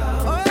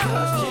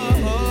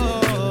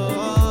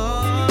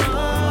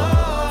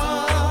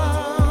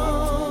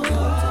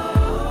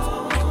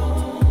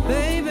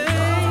 Baby,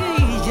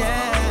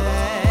 yeah.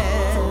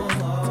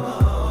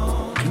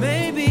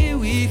 Maybe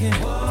we can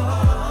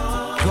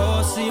go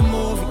see a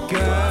movie,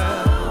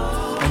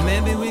 girl. Or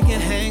maybe we can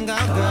hang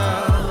out,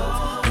 girl.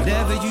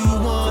 Whatever you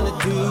wanna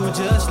do,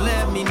 just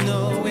let me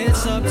know.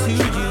 It's up to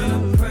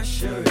you.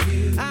 Pressure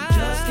you,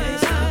 just can't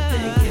stop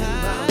thinking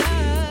about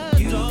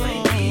you. You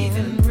ain't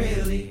even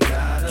really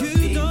gotta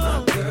be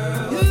my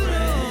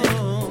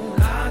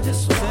girlfriend. I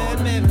just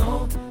wanna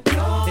know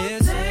your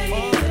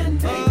name, and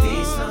maybe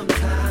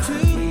sometime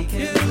we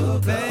can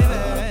hook up.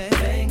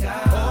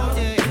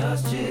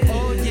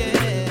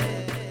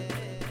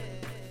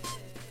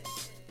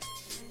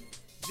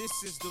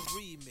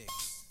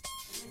 remix.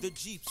 The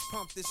Jeeps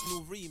pump this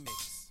new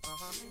remix.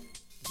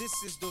 This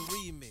is the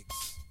remix.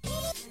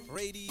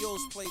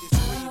 Radios play this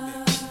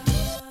remix.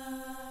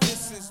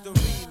 This is the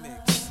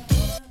remix.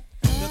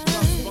 The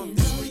clubs bump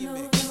this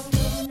remix.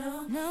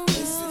 This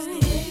is the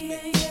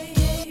remix.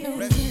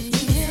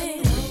 Refugee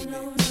camp the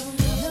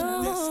remix.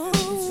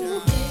 Destiny's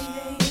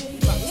Child.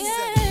 About to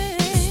set it.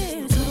 This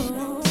is the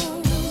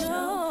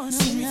remix.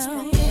 Streets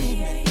pump the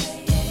remix.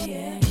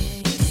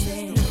 This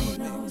is the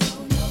remix.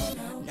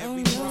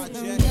 Every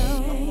project.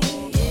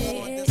 Come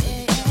on,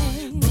 Destiny's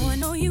Child. Boy, I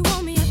know you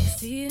want me, I can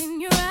see it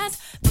in your eyes.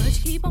 But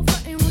you keep on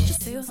fronting what you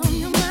say was on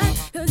your mind.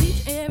 Cause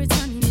each and every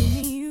time you need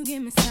me, you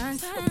give me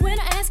signs. But when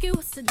I ask you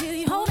what's the deal,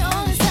 you hold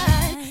on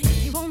inside.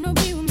 If you wanna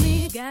be with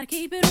me, you gotta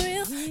keep it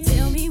real.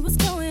 Tell me what's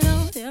going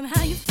on, tell me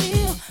how you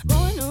feel. Boy,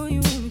 I know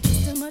you want me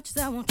just as much as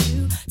I want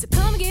you. So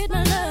come get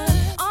my love,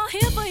 all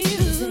here for you.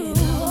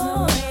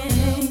 Oh,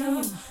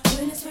 yeah.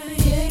 When it's really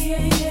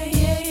yeah.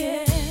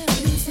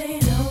 You say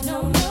no.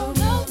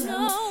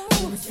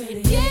 When it's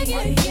really yeah.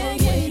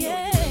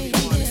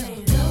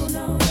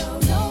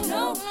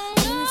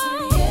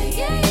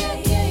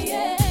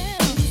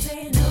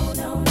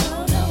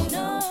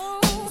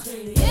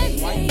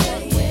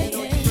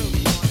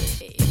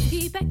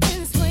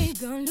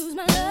 Gonna lose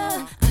my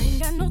love. I ain't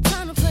got no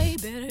time to play.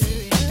 Better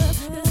hurry up.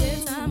 Cause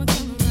every time I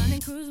come around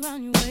and cruise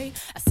around your way,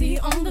 I see you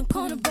on the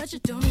corner, but you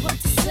don't know what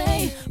to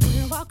say.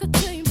 When I walk up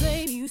to you,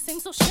 baby, you seem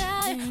so shy.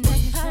 Ask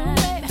me how I'm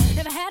baby.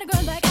 Never had a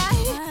girl like I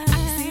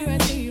can see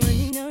right through you, and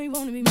you know you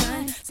wanna be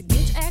mine. So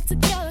get your act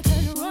together,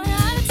 cause you're running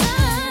out of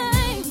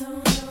time.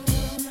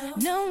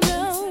 No.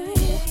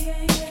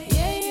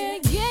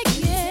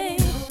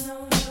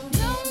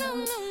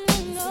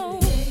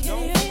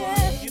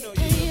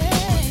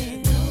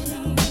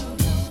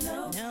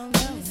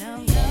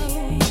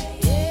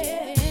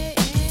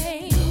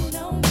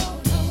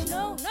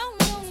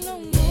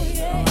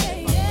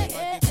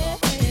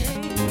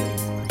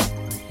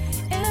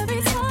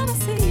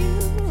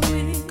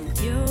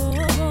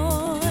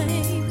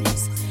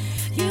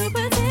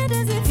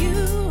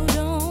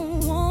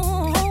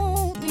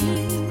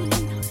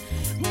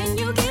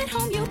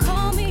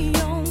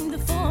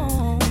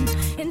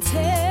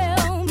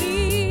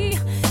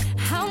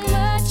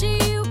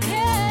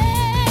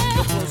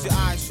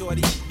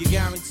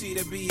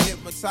 To be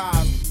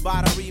hypnotized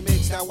by the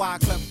remix that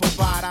Wyclef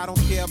provide. I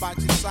don't care about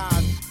your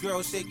size.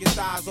 Girl, shake your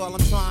thighs. All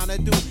I'm trying to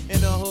do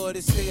in the hood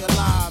is stay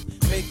alive.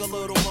 Make a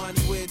little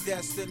money with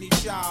Destiny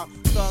Child.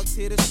 Thugs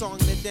hear the song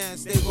and the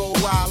dance. They go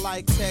wild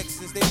like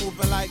Texas. They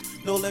moving like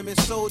No Limit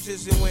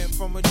Soldiers. It went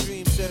from a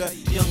dream to the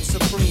young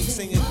supreme.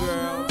 Sing it,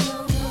 girl.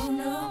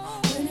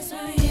 When it's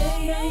really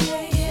yeah.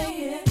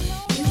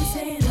 You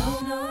say no.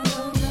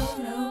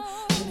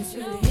 When it's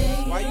really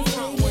yeah. Why you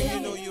front when you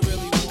know you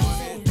really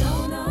want it?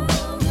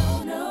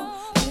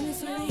 When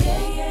it's really yeah.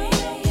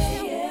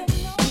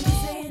 You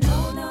say no.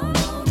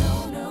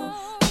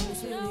 When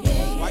it's really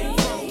yeah. Why you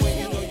front when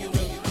you know you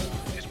really want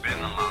it? It's been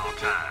a long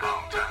time.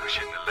 We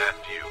shouldn't have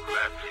left you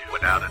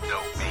without a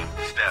dope beat.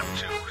 Step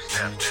 2,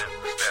 step 2,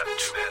 step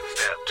 2,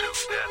 step 2,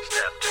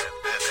 step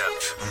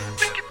 2.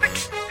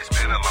 It's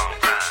been a long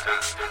time.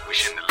 We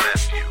shouldn't have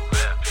left you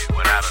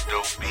without a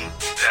dope beat.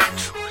 Step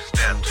 2,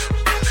 step 2,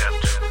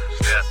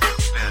 step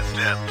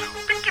 2.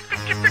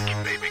 Picky,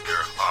 baby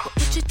girl. What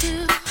would you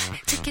do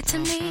to get to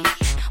me?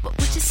 What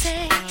would you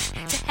say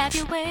to have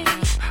your way?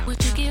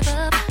 Would you give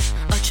up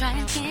or try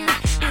again?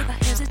 If I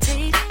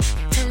hesitate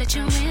to let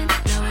you in,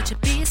 now would you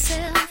be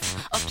yourself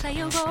or play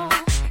a role?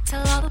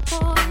 Tell all the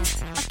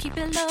boys or keep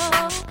it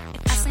low.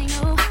 If I say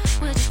no,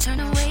 would you turn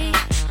away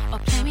or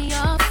play me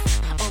off?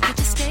 Or would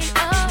you stay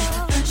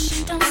up? First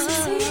you don't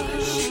succeed.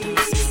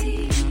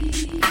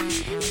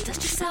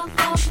 Dust yourself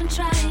off and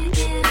try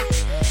again.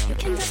 You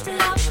can dust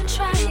it off and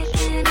try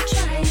again.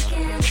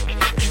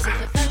 Cause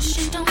if at first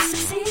you don't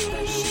succeed,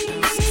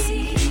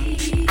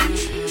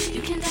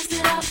 you can dust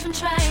it off and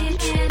try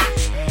again.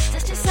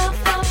 Dust yourself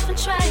off and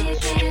try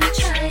again.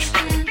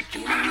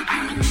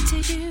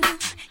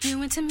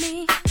 You into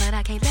me, but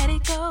I can't let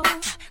it go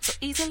so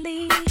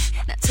easily.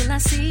 Not till I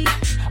see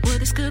what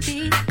this could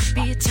be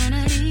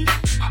eternity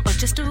or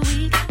just a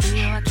week.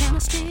 Our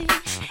chemistry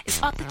is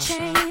off the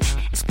chain.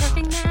 It's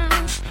perfect now,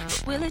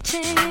 but will it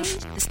change?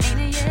 This ain't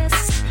a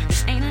yes,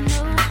 this ain't a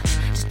no.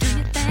 Just do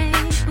your thing,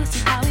 we'll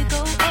see how it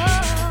goes.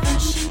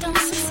 First you don't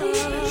succeed.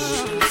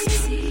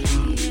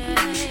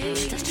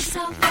 Dust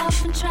yourself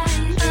off and try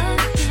again.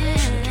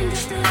 You can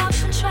dust it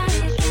off and try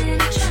again.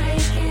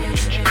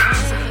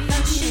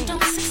 First you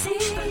don't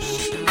succeed.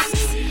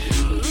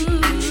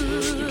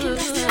 You can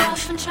dust it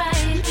off and try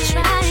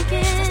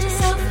again. Dust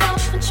yourself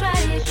off and try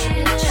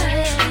again.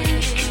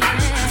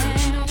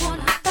 You don't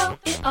wanna throw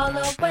it all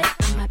away.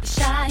 I might be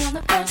shy on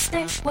the first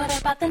day. What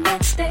about the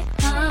next day?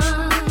 I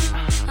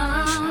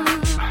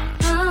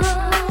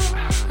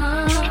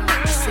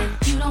said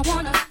you don't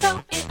wanna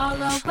throw it all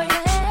away.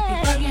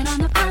 You're bugging on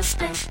the first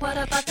day. What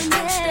about the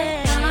next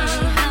day?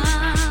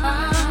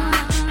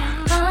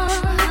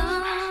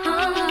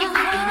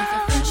 And if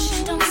at first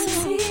you don't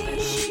succeed,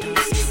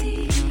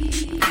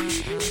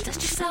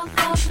 dust yourself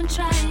off and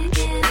try try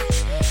again.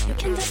 You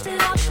can dust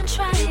it off and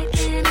try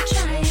again, and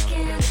try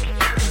again.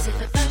 'Cause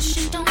if at first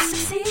you don't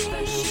succeed,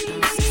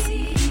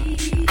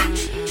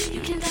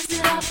 you can dust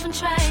it off and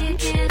try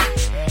again.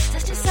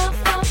 Dust yourself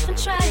off and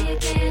try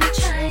again, and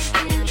try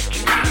again,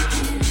 try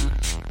again.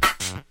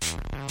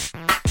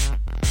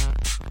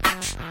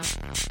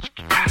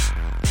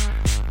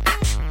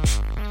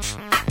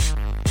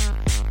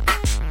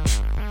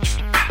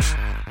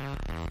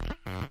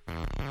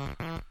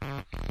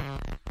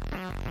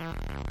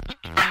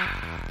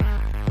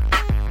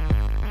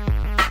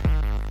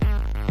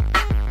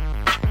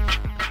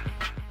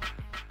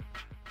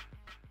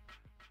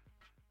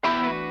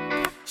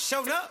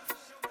 Showed up,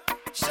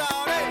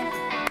 shawty.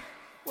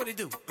 What it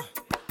do?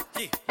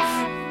 Yeah.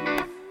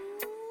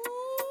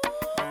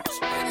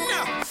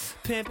 Now,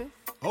 Pimpin'.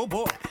 Oh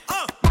boy.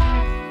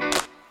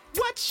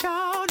 What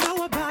y'all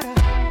know about a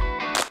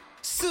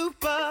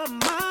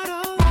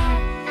supermodel?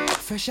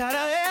 Fresh out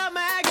of Elle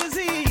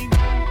magazine.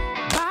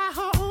 Buy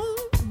her own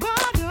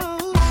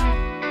bottles.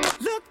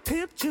 Look,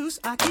 pimp juice,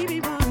 I keep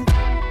it running.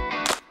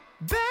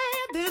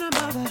 Bad than a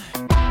mother.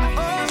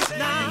 Oh,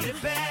 nah. Need a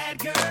bad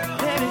girl.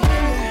 Baby,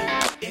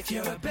 if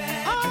you're a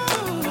bad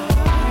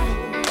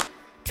girl.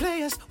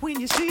 Players, when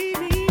you see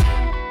me,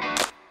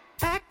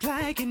 act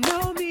like you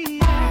know me.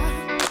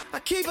 I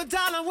keep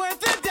 $1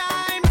 worth of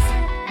dimes.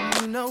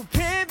 You know,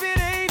 pimpin'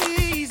 ain't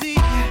easy.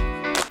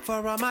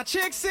 For all my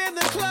chicks in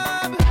the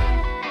club,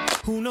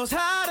 who knows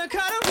how to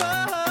cut a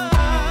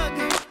rug?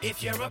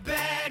 If you're a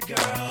bad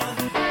girl,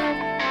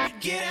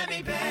 get at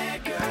me,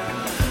 bad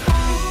girl.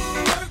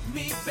 Work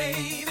me,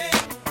 baby.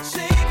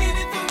 Shaking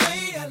it the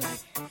way I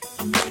like.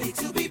 I'm ready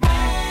to be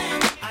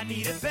bad. I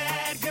need a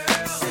bad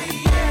girl. Say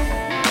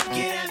yeah.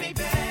 Get at me,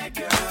 bad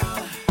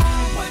girl.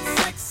 What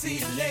sexy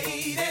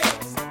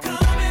ladies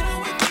coming on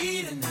with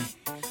me tonight?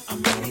 I'm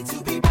ready to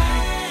be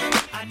bad.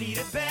 I need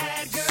a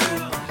bad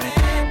girl.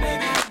 Bad,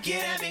 baby.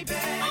 Get at me,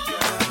 bad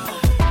girl.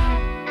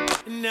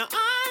 Now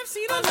I've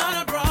seen a lot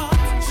of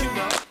bras, you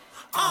know,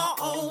 all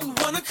on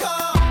one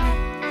accord.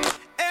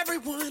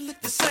 Everyone look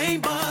the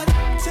same, but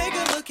take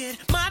a look at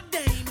my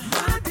dame.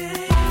 My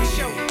dame.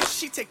 Yo,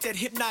 she take that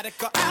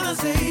hypnotic or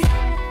Alizé.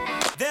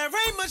 There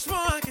ain't much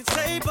more I can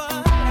say, but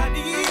I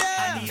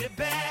need a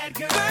bad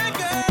girl. Bad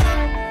girl.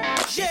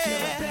 Yeah. If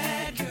you're a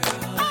bad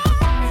girl.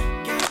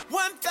 Got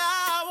one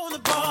thigh on the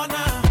bar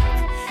now.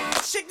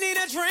 Chick need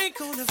a drink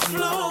on the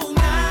floor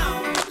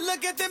now.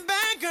 Look at them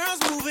bad girls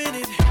moving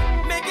it,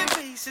 making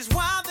faces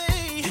while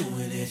they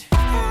doing it.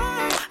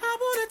 I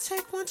wanna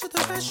take one to the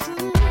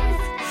restroom.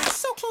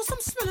 So close,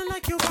 I'm smelling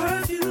like your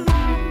perfume.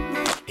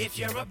 If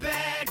you're a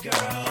bad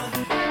girl,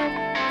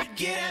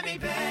 get at me,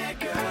 bad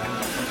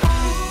girl.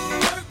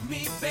 Work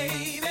me,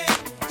 baby.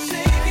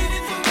 Shaking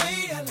it the way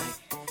I like.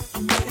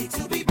 I'm ready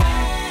to be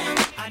bad.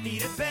 I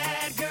need a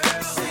bad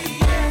girl. Say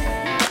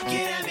yeah.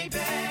 Get at me,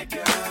 bad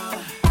girl.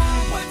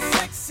 What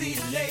sexy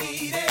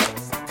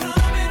ladies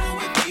coming on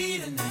with me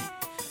tonight?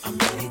 I'm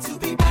ready to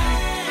be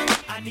bad.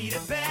 I need a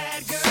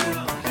bad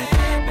girl.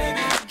 Bad,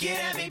 baby. Get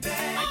at me,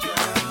 bad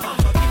girl.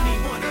 Give me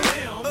one of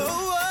them.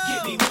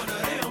 Give me one of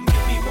them.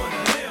 Give me one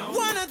of them.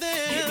 One of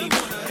them. Give me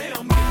one of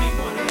them. Give me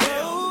one of them.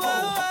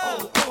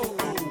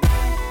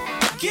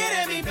 Get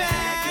at me,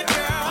 bad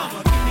girl.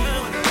 Give me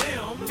one of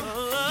them.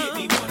 Give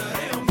me one of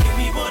them. Give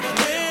me one of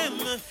them.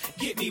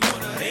 Give me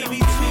one of them. Maybe Give me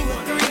 2 or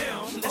one of 3.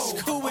 them. That's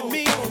cool with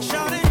me,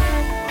 shawty.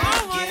 I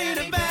need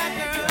a bad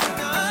girl.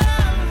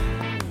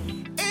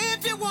 If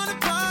you wanna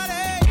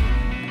party,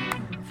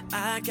 I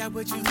got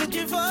what you're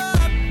looking for.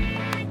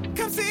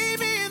 Come see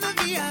me in the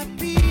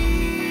VIP.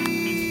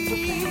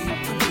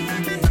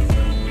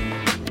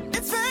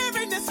 It's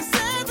very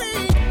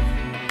necessary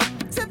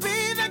to be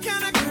the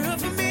kind of girl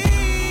for me.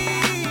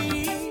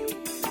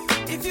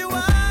 If you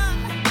are,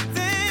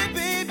 then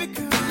baby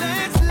girl,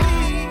 let's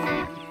leave.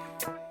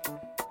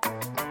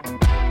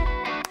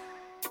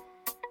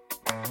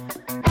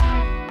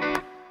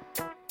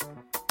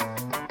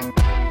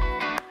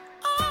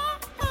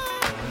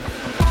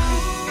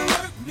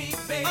 Work me,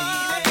 baby.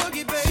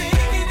 Boogie, baby.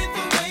 Shaking it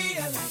the way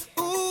I like.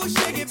 Ooh,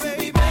 shake it, To be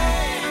baby.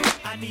 bad.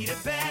 I need a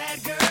bad